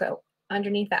 and you're going to go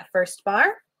underneath that first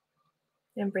bar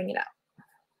and bring it up.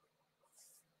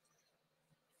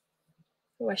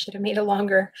 Oh, I should have made a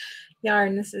longer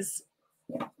yarn. This is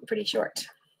pretty short.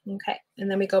 Okay,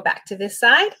 and then we go back to this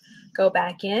side, go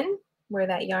back in where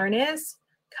that yarn is,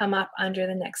 come up under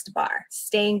the next bar,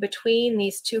 staying between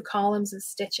these two columns of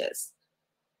stitches.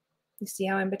 You see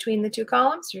how I'm between the two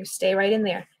columns? You stay right in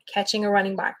there, catching a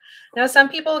running bar. Now, some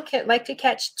people like to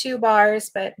catch 2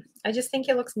 bars, but I just think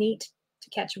it looks neat to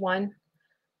catch 1.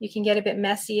 You can get a bit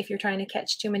messy if you're trying to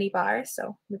catch too many bars.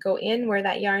 So we go in where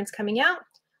that yarn's coming out,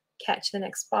 catch the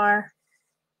next bar,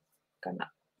 come up.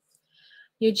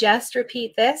 You just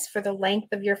repeat this for the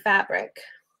length of your fabric.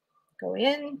 Go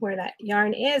in where that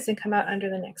yarn is and come out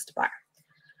under the next bar.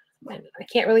 And I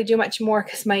can't really do much more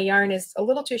because my yarn is a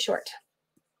little too short.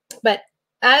 But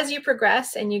as you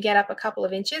progress and you get up a couple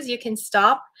of inches, you can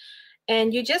stop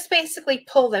and you just basically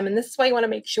pull them. And this is why you want to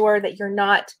make sure that you're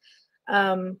not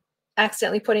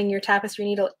accidentally putting your tapestry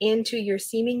needle into your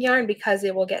seaming yarn, because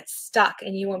it will get stuck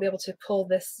and you won't be able to pull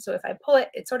this. So if I pull it,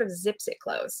 it sort of zips it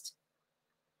closed.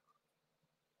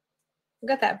 I've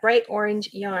got that bright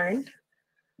orange yarn,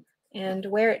 and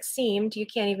where it's seamed, you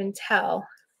can't even tell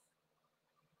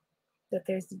that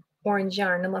there's orange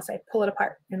yarn unless I pull it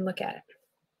apart and look at it.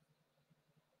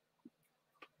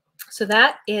 So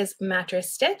that is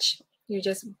mattress stitch. You're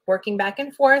just working back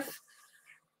and forth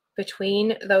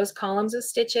between those columns of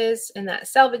stitches, and that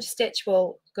selvage stitch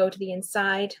will go to the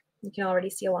inside. You can already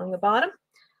see along the bottom,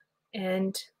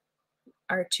 and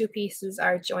our 2 pieces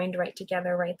are joined right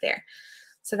together right there.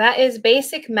 So that is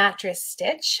basic mattress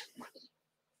stitch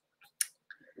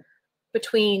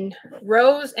between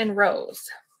rows and rows.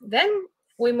 Then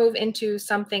we move into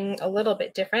something a little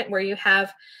bit different, where you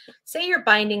have, say you're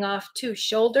binding off 2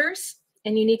 shoulders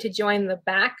and you need to join the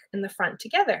back and the front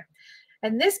together.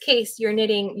 In this case,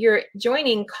 you're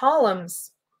joining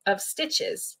columns of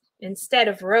stitches instead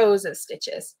of rows of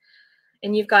stitches.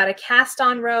 And you've got a cast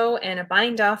on row and a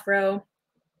bind off row.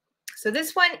 So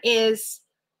this one is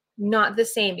not the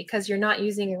same because you're not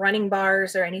using running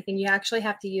bars or anything. You actually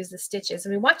have to use the stitches.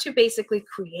 And we want to basically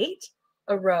create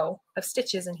a row of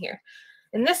stitches in here.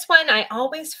 And this one, I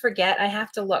always forget. I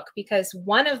have to look, because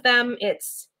one of them,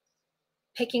 it's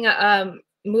picking up,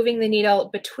 moving the needle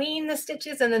between the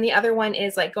stitches, and then the other one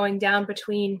is like going down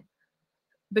between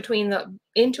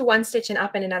into one stitch and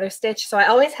up in another stitch. So I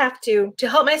always have to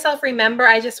help myself remember,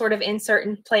 I just sort of insert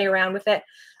and play around with it.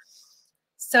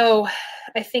 So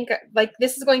I think like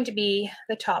this is going to be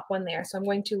the top one there. So I'm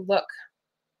going to look,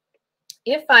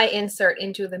 if I insert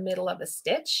into the middle of a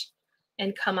stitch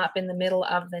and come up in the middle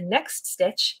of the next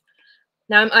stitch.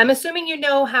 Now I'm assuming you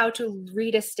know how to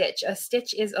read a stitch. A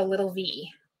stitch is a little V.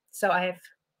 So if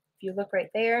you look right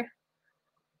there,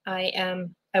 I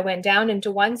went down into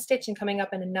one stitch and coming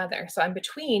up in another. So I'm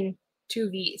between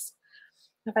 2 V's.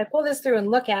 If I pull this through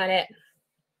and look at it,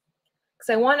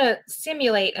 because I want to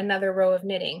simulate another row of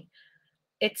knitting,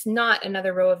 it's not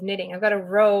another row of knitting. I've got a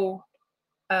row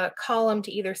column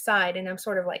to either side, and I'm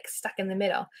sort of like stuck in the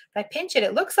middle. If I pinch it,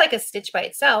 it looks like a stitch by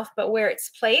itself, but where it's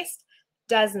placed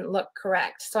doesn't look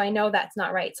correct. So I know that's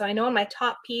not right. So I know on my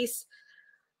top piece,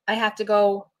 I have to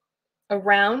go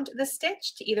around the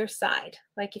stitch to either side.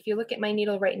 Like if you look at my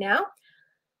needle right now,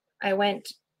 I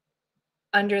went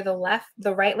under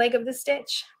the right leg of the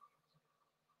stitch.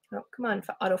 Oh, come on,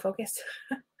 autofocus.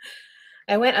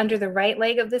 I went under the right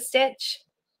leg of the stitch.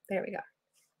 There we go.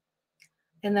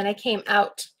 And then I came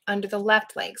out under the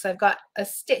left leg. So I've got a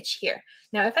stitch here.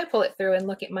 Now, if I pull it through and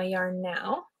look at my yarn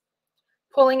now,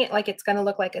 pulling it like it's going to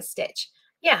look like a stitch.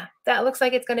 Yeah, that looks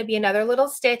like it's going to be another little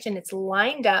stitch, and it's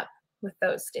lined up with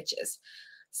those stitches.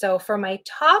 So for my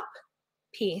top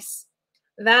piece,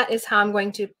 that is how I'm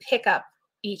going to pick up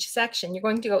each section. You're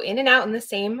going to go in and out in the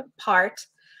same part,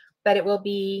 but it will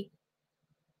be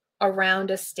around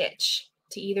a stitch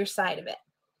to either side of it.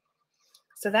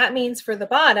 So that means for the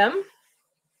bottom,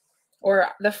 or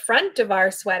the front of our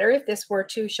sweater, if this were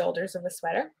 2 shoulders of a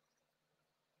sweater,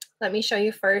 let me show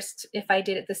you first if I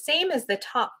did it the same as the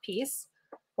top piece,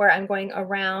 where I'm going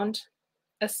around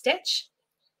a stitch.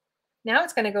 Now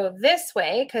it's going to go this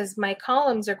way because my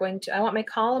columns are going to, I want my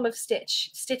column of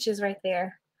stitches right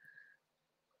there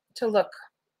to look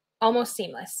almost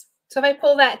seamless. So if I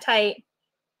pull that tight,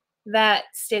 that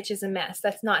stitch is a mess.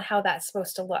 That's not how that's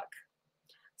supposed to look.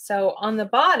 So on the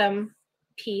bottom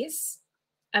piece,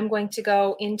 I'm going to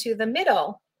go into the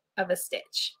middle of a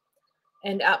stitch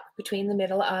and up between the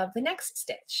middle of the next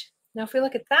stitch. Now if we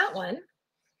look at that one,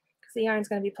 because the yarn is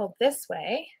going to be pulled this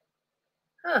way,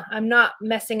 I'm not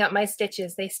messing up my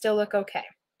stitches. They still look okay.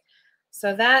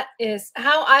 So that is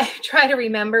how I try to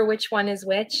remember which one is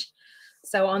which.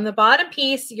 So on the bottom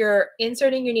piece, you're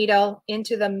inserting your needle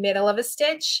into the middle of a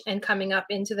stitch and coming up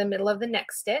into the middle of the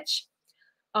next stitch.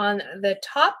 On the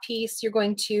top piece, you're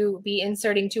going to be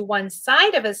inserting to one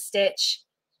side of a stitch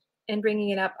and bringing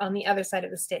it up on the other side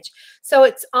of the stitch. So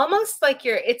it's almost like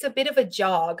it's a bit of a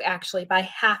jog actually by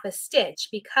half a stitch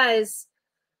because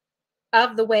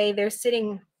of the way they're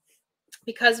sitting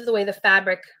because of the way the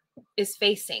fabric is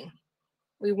facing.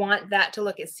 We want that to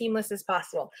look as seamless as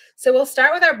possible. So we'll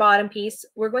start with our bottom piece.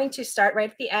 We're going to start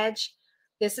right at the edge.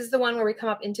 This is the one where we come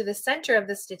up into the center of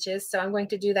the stitches. So I'm going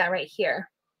to do that right here.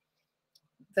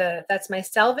 That's my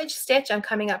selvage stitch. I'm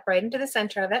coming up right into the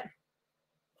center of it.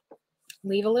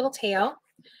 Leave a little tail.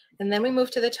 And then we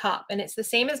move to the top. And it's the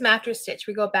same as mattress stitch.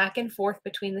 We go back and forth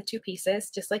between the two pieces,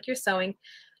 just like you're sewing.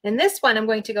 And this one, I'm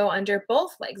going to go under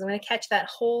both legs. I'm going to catch that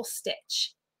whole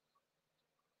stitch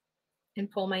and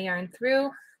pull my yarn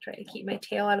through. Try to keep my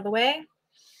tail out of the way.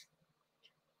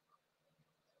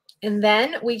 And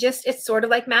then it's sort of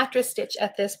like mattress stitch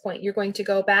at this point. You're going to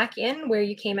go back in where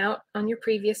you came out on your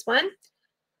previous one.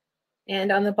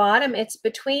 And on the bottom, it's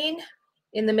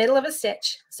in the middle of a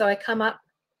stitch. So I come up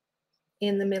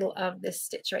in the middle of this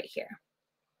stitch right here.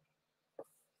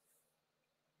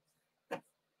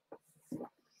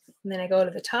 And then I go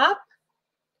to the top,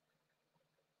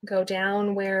 go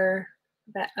down where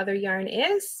that other yarn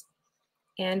is,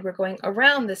 and we're going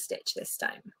around the stitch this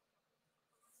time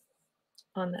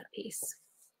on that piece.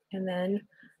 And then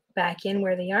back in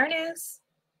where the yarn is,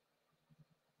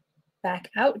 back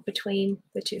out between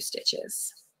the two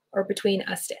stitches, or between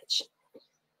a stitch.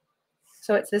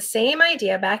 So it's the same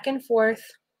idea, back and forth,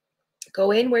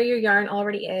 go in where your yarn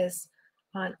already is.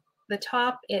 On the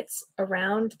top, it's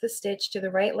around the stitch to the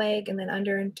right leg and then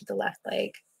under into the left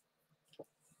leg.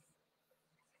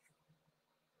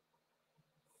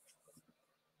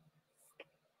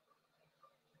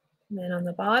 And then on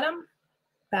the bottom,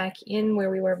 back in where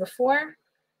we were before,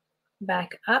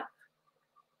 back up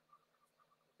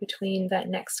between that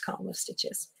next column of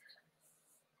stitches.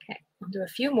 Okay, I'll do a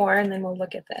few more and then we'll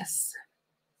look at this.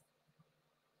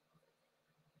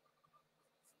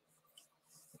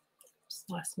 Just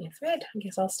lost my thread. I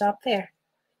guess I'll stop there.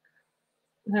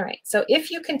 All right, so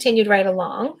if you continued right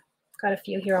along, got a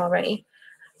few here already,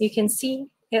 you can see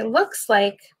it looks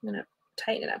like, I'm going to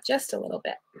tighten it up just a little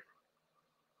bit.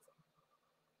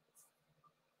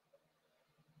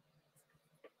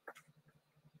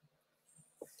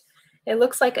 It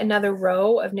looks like another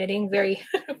row of knitting, very,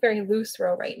 very loose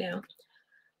row right now.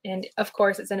 And of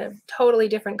course, it's in a totally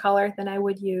different color than I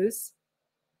would use,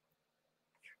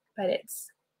 but it's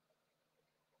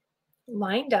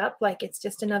lined up like it's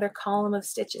just another column of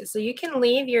stitches. So you can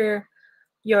leave your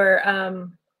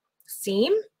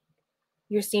seam,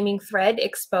 your seaming thread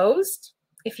exposed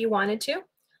if you wanted to.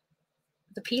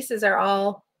 The pieces are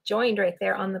all joined right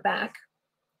there on the back.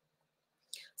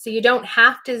 So you don't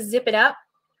have to zip it up.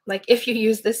 Like if you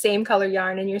use the same color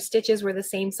yarn and your stitches were the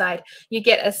same side, you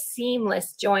get a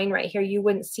seamless join right here. You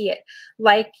wouldn't see it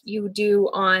like you do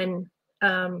on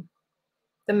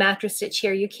the mattress stitch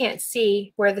here. You can't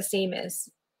see where the seam is.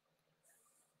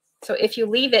 So if you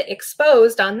leave it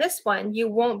exposed on this one, you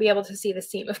won't be able to see the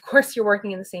seam. Of course, you're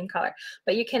working in the same color,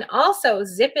 but you can also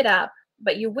zip it up,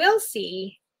 but you will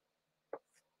see,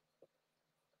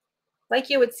 like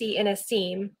you would see in a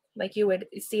seam, like you would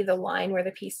see the line where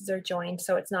the pieces are joined.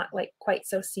 So it's not like quite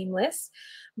so seamless,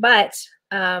 but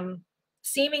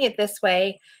seaming it this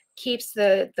way keeps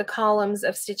the columns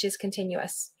of stitches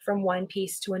continuous from one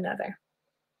piece to another.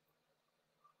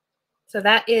 So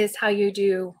that is how you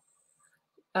do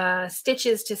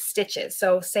stitches to stitches.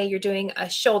 So say you're doing a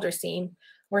shoulder seam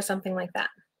or something like that.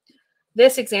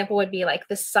 This example would be like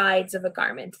the sides of a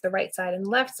garment, the right side and the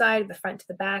left side, the front to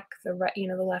the back, the right,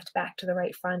 the left back to the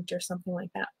right front, or something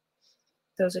like that.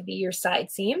 Those would be your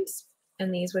side seams,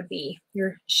 and these would be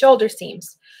your shoulder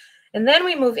seams. And then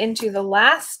we move into the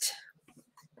last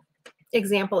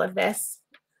example of this,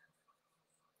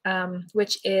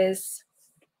 which is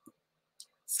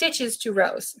stitches to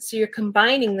rows. So you're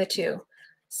combining the two.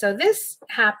 So this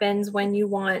happens when you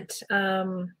want,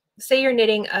 say you're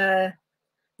knitting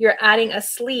you're adding a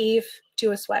sleeve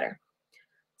to a sweater.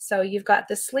 So you've got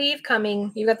the sleeve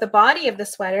coming, you've got the body of the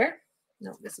sweater.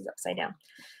 No, this is upside down.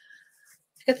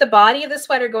 You've got the body of the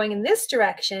sweater going in this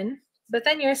direction, but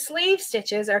then your sleeve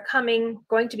stitches are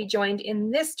going to be joined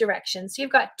in this direction. So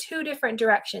you've got two different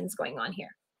directions going on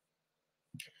here.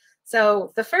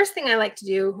 So the first thing I like to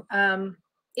do,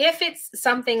 if it's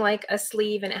something like a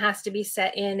sleeve and it has to be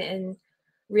set in and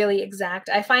really exact,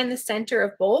 I find the center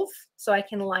of both so I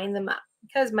can line them up,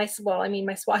 because my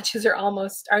swatches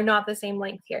are not the same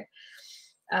length here.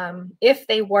 If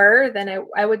they were, then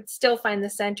I would still find the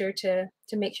center to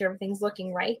make sure everything's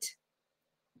looking right.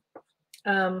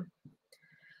 And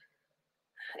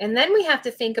then we have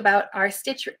to think about our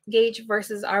stitch gauge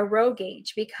versus our row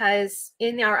gauge, because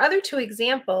in our other two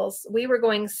examples, we were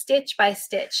going stitch by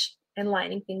stitch and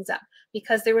lining things up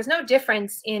because there was no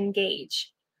difference in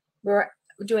gauge.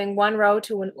 doing one row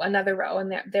to another row,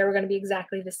 and they were going to be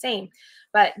exactly the same.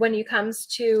 But when it comes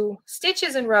to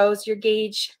stitches and rows, your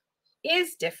gauge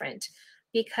is different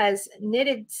because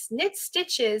knit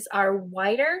stitches are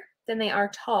wider than they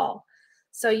are tall.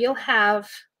 So you'll have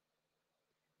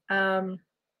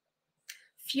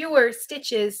fewer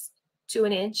stitches to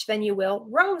an inch than you will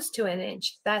rows to an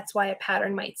inch. That's why a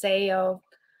pattern might say, oh,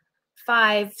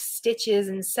 5 stitches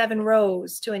and 7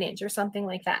 rows to an inch or something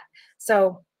like that.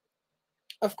 So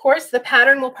of course the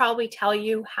pattern will probably tell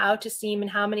you how to seam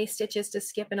and how many stitches to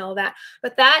skip and all that,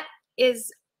 but that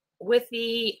is with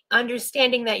the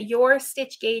understanding that your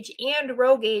stitch gauge and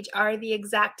row gauge are the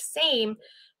exact same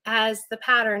as the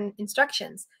pattern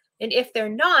instructions. And if they're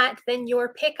not, then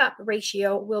your pickup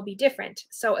ratio will be different.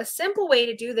 So a simple way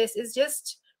to do this is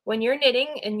just when you're knitting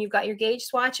and you've got your gauge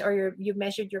swatch or you've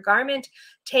measured your garment,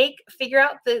 figure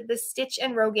out the stitch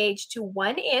and row gauge to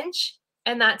 1 inch,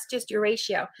 and that's just your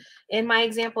ratio. In my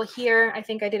example here, I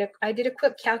think I did a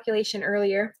quick calculation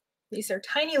earlier. These are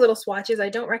tiny little swatches. I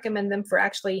don't recommend them for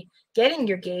actually getting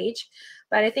your gauge,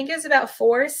 but I think it was about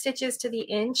 4 stitches to the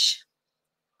inch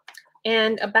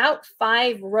and about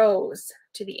 5 rows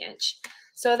to the inch.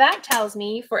 So that tells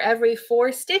me for every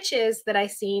 4 stitches that I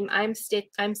seam, I'm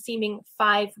seaming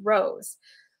 5 rows.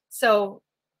 So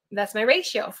that's my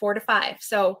ratio, 4 to 5.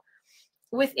 So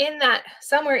within that,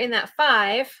 somewhere in that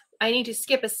 5, I need to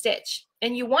skip a stitch.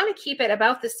 And you want to keep it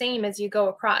about the same as you go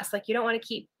across. Like you don't want to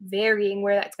keep varying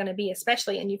where that's going to be,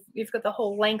 especially, and you've got the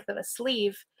whole length of a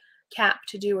sleeve cap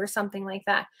to do or something like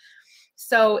that.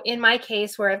 So in my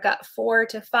case where I've got 4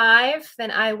 to 5,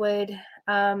 then I would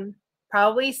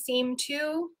probably seam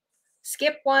 2,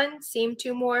 skip 1, seam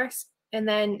 2 more, and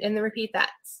then repeat that.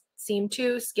 Seam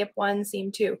 2, skip 1,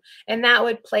 seam 2. And that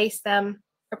would place them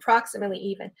approximately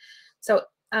even. So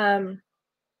I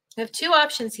have 2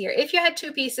 options here. If you had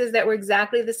 2 pieces that were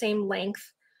exactly the same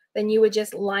length, then you would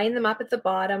just line them up at the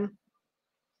bottom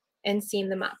and seam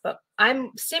them up. But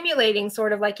I'm simulating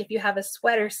sort of like if you have a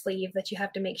sweater sleeve that you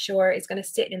have to make sure is going to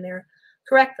sit in there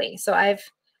correctly. So I've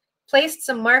placed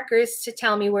some markers to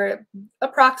tell me where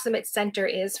approximate center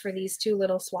is for these 2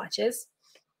 little swatches.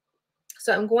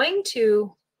 So I'm going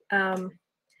to,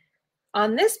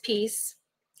 on this piece,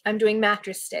 I'm doing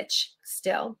mattress stitch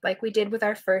still, like we did with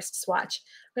our first swatch.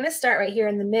 I'm going to start right here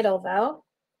in the middle though,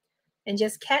 and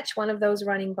just catch one of those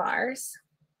running bars.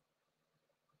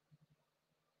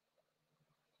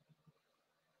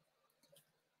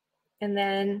 And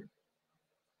then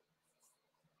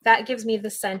that gives me the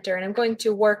center, and I'm going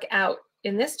to work out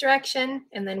in this direction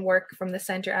and then work from the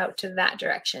center out to that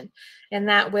direction. And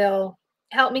that will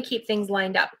help me keep things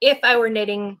lined up. If I were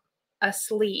knitting a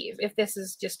sleeve, if this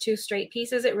is just 2 straight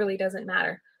pieces, it really doesn't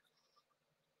matter.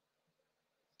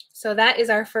 So that is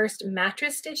our first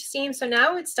mattress stitch seam. So now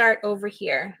I would start over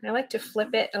here. I like to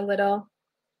flip it a little.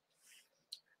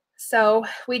 So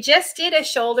we just did a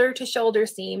shoulder to shoulder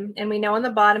seam, and we know on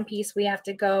the bottom piece we have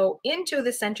to go into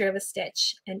the center of a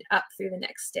stitch and up through the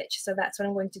next stitch. So that's what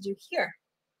I'm going to do here.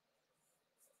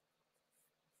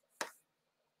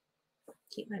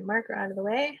 Keep my marker out of the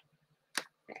way.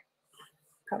 Okay.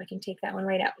 Probably can take that one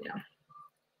right out now.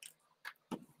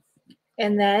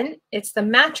 And then it's the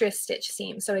mattress stitch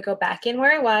seam. So we go back in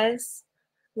where I was,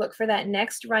 look for that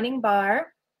next running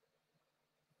bar,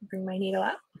 bring my needle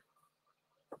up.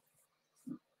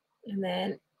 And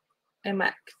then I'm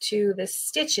back to the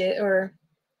stitch or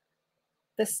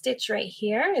the stitch right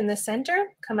here in the center,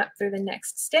 come up through the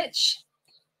next stitch.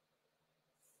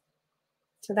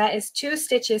 So that is 2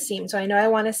 stitches seam. So I know I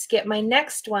want to skip my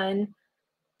next one.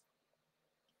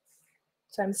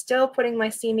 So I'm still putting my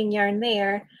seaming yarn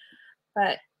there,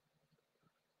 but,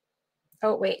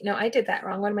 oh wait, no, I did that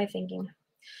wrong. What am I thinking?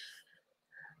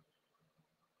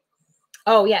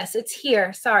 Oh yes, it's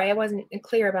here. Sorry, I wasn't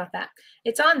clear about that.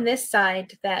 It's on this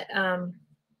side that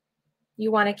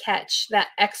you want to catch that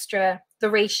extra, the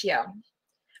ratio.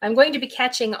 I'm going to be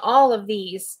catching all of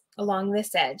these along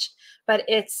this edge, but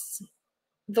it's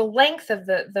the length of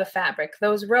the fabric.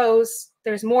 Those rows,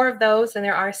 there's more of those than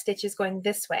there are stitches going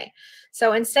this way.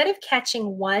 So instead of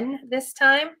catching 1 this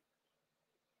time,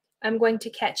 I'm going to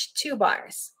catch 2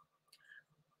 bars.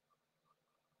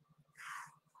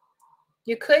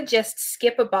 You could just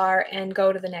skip a bar and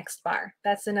go to the next bar.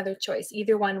 That's another choice.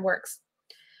 Either one works.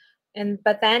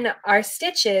 But then our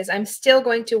stitches, I'm still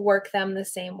going to work them the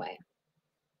same way.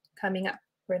 Coming up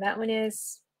where that one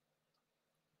is,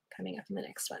 coming up in the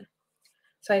next one.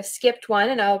 So I've skipped 1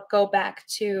 and I'll go back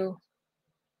to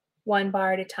 1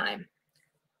 bar at a time.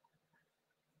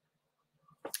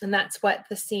 And that's what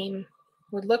the seam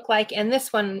would look like. And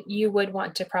this one you would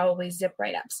want to probably zip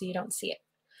right up so you don't see it.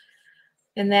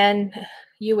 And then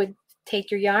you would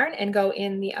take your yarn and go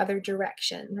in the other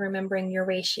direction, remembering your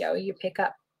ratio. You pick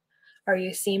up, or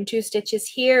you seam 2 stitches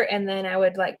here, and then I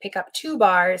would like pick up 2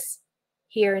 bars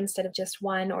here instead of just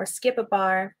 1, or skip a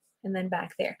bar and then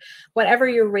back there. Whatever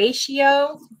your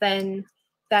ratio, then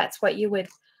that's what you would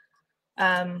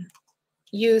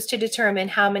use to determine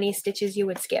how many stitches you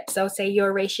would skip. So say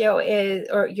your ratio is,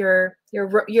 or your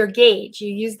gauge,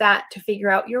 you use that to figure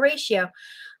out your ratio.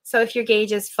 So if your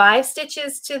gauge is 5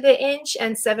 stitches to the inch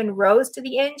and 7 rows to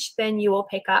the inch, then you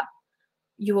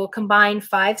will combine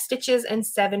 5 stitches and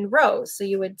 7 rows. So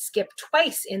you would skip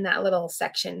twice in that little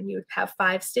section. You would have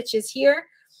 5 stitches here,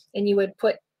 and you would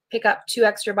pick up 2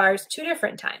 extra bars 2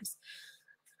 different times.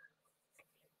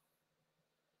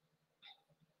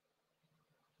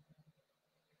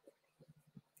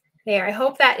 There, I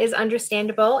hope that is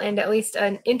understandable and at least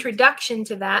an introduction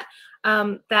to that.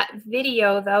 That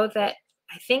video, though, that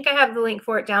I think I have the link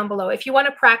for it down below. If you want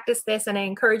to practice this, and I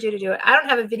encourage you to do it. I don't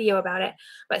have a video about it,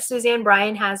 but Suzanne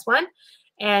Bryan has one,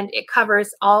 and it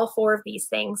covers all 4 of these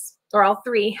things, or all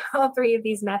three of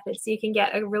these methods. So you can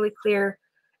get a really clear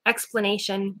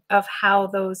explanation of how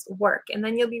those work. And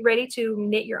then you'll be ready to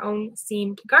knit your own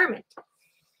seamed garment.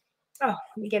 Oh,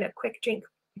 let me get a quick drink.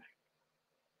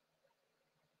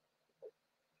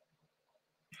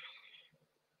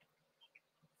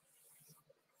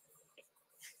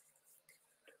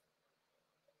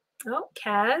 Oh,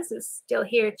 Kaz is still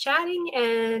here chatting,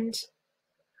 and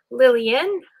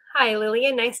Lillian. Hi,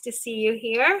 Lillian. Nice to see you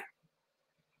here.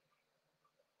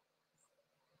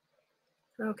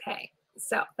 Okay,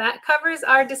 so that covers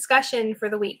our discussion for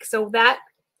the week. So that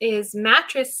is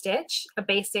mattress stitch, a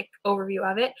basic overview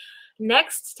of it.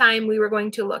 Next time, we were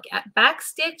going to look at back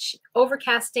stitch,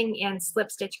 overcasting, and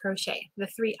slip stitch crochet, the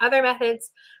 3 other methods.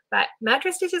 But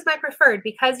mattress stitch is my preferred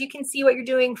because you can see what you're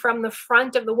doing from the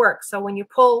front of the work. So when you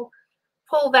pull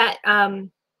that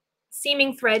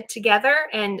seaming thread together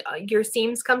and your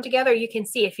seams come together, you can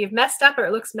see if you've messed up or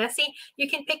it looks messy, you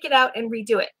can pick it out and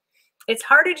redo it. It's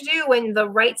harder to do when the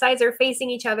right sides are facing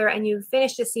each other and you've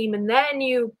finished a seam and then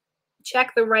you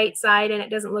check the right side and it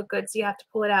doesn't look good, so you have to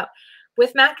pull it out.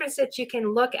 With mattress stitch, you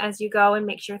can look as you go and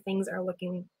make sure things are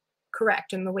looking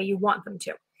correct in the way you want them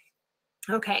to.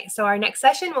 Okay, so our next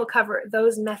session will cover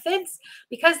those methods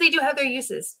because they do have their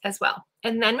uses as well.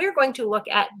 And then we're going to look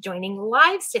at joining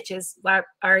live stitches.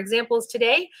 Our examples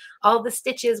today, all the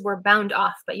stitches were bound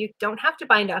off, but you don't have to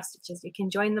bind off stitches. You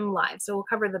can join them live. So we'll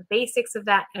cover the basics of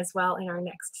that as well in our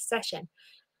next session.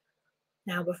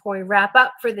 Now, before we wrap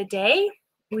up for the day,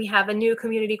 we have a new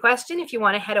community question. If you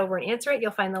want to head over and answer it,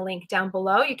 you'll find the link down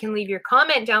below. You can leave your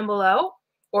comment down below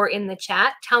or in the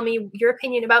chat. Tell me your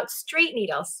opinion about straight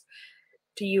needles.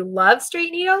 Do you love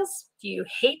straight needles? Do you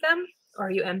hate them? Or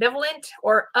are you ambivalent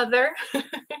or other?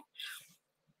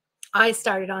 I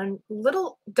started on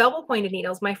little double pointed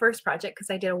needles, my first project, because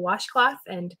I did a washcloth,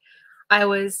 and I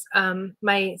was,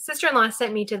 my sister-in-law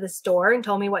sent me to the store and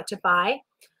told me what to buy.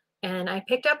 And I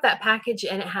picked up that package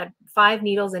and it had 5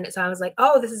 needles in it. So I was like,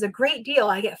 oh, this is a great deal.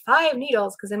 I get 5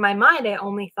 needles. Because in my mind, I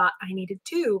only thought I needed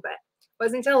 2, but it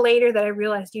wasn't until later that I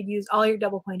realized you'd use all your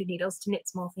double pointed needles to knit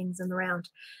small things in the round.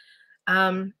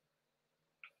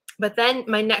 But then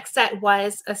my next set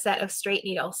was a set of straight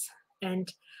needles.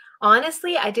 And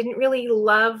honestly, I didn't really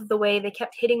love the way they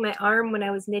kept hitting my arm when I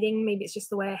was knitting. Maybe it's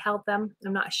just the way I held them.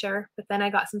 I'm not sure. But then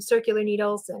I got some circular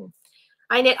needles, and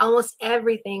I knit almost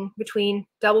everything between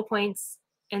double points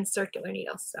and circular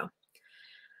needles. So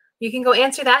you can go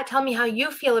answer that. Tell me how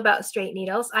you feel about straight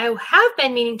needles. I have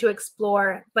been meaning to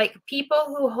explore like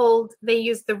people who they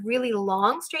use the really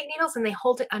long straight needles and they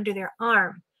hold it under their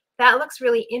arm. That looks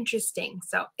really interesting.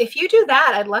 So if you do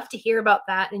that, I'd love to hear about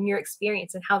that and your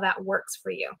experience and how that works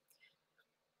for you.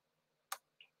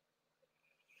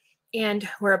 And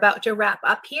we're about to wrap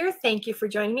up here. Thank you for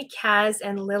joining me, Kaz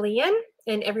and Lillian,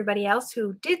 and everybody else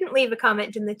who didn't leave a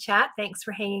comment in the chat. Thanks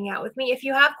for hanging out with me. If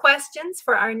you have questions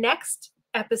for our next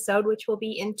episode, which will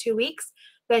be in 2 weeks,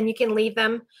 then you can leave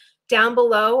them down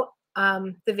below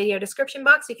the video description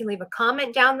box. You can leave a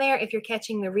comment down there. If you're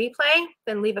catching the replay,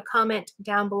 then leave a comment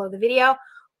down below the video.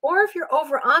 Or if you're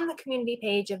over on the community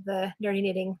page of the Nerdy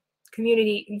Knitting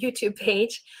community YouTube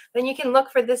page, then you can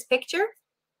look for this picture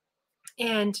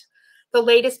and the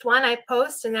latest one I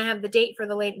post, and I have the date for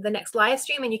the next live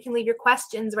stream, and you can leave your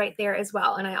questions right there as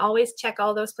well. And I always check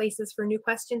all those places for new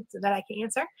questions so that I can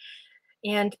answer.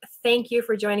 And thank you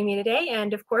for joining me today.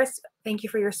 And of course, thank you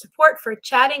for your support, for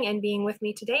chatting and being with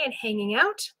me today and hanging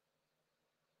out.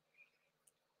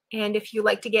 And if you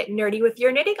like to get nerdy with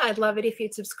your knitting, I'd love it if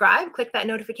you'd subscribe, click that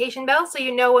notification bell so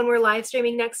you know when we're live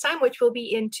streaming next time, which will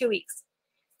be in 2 weeks.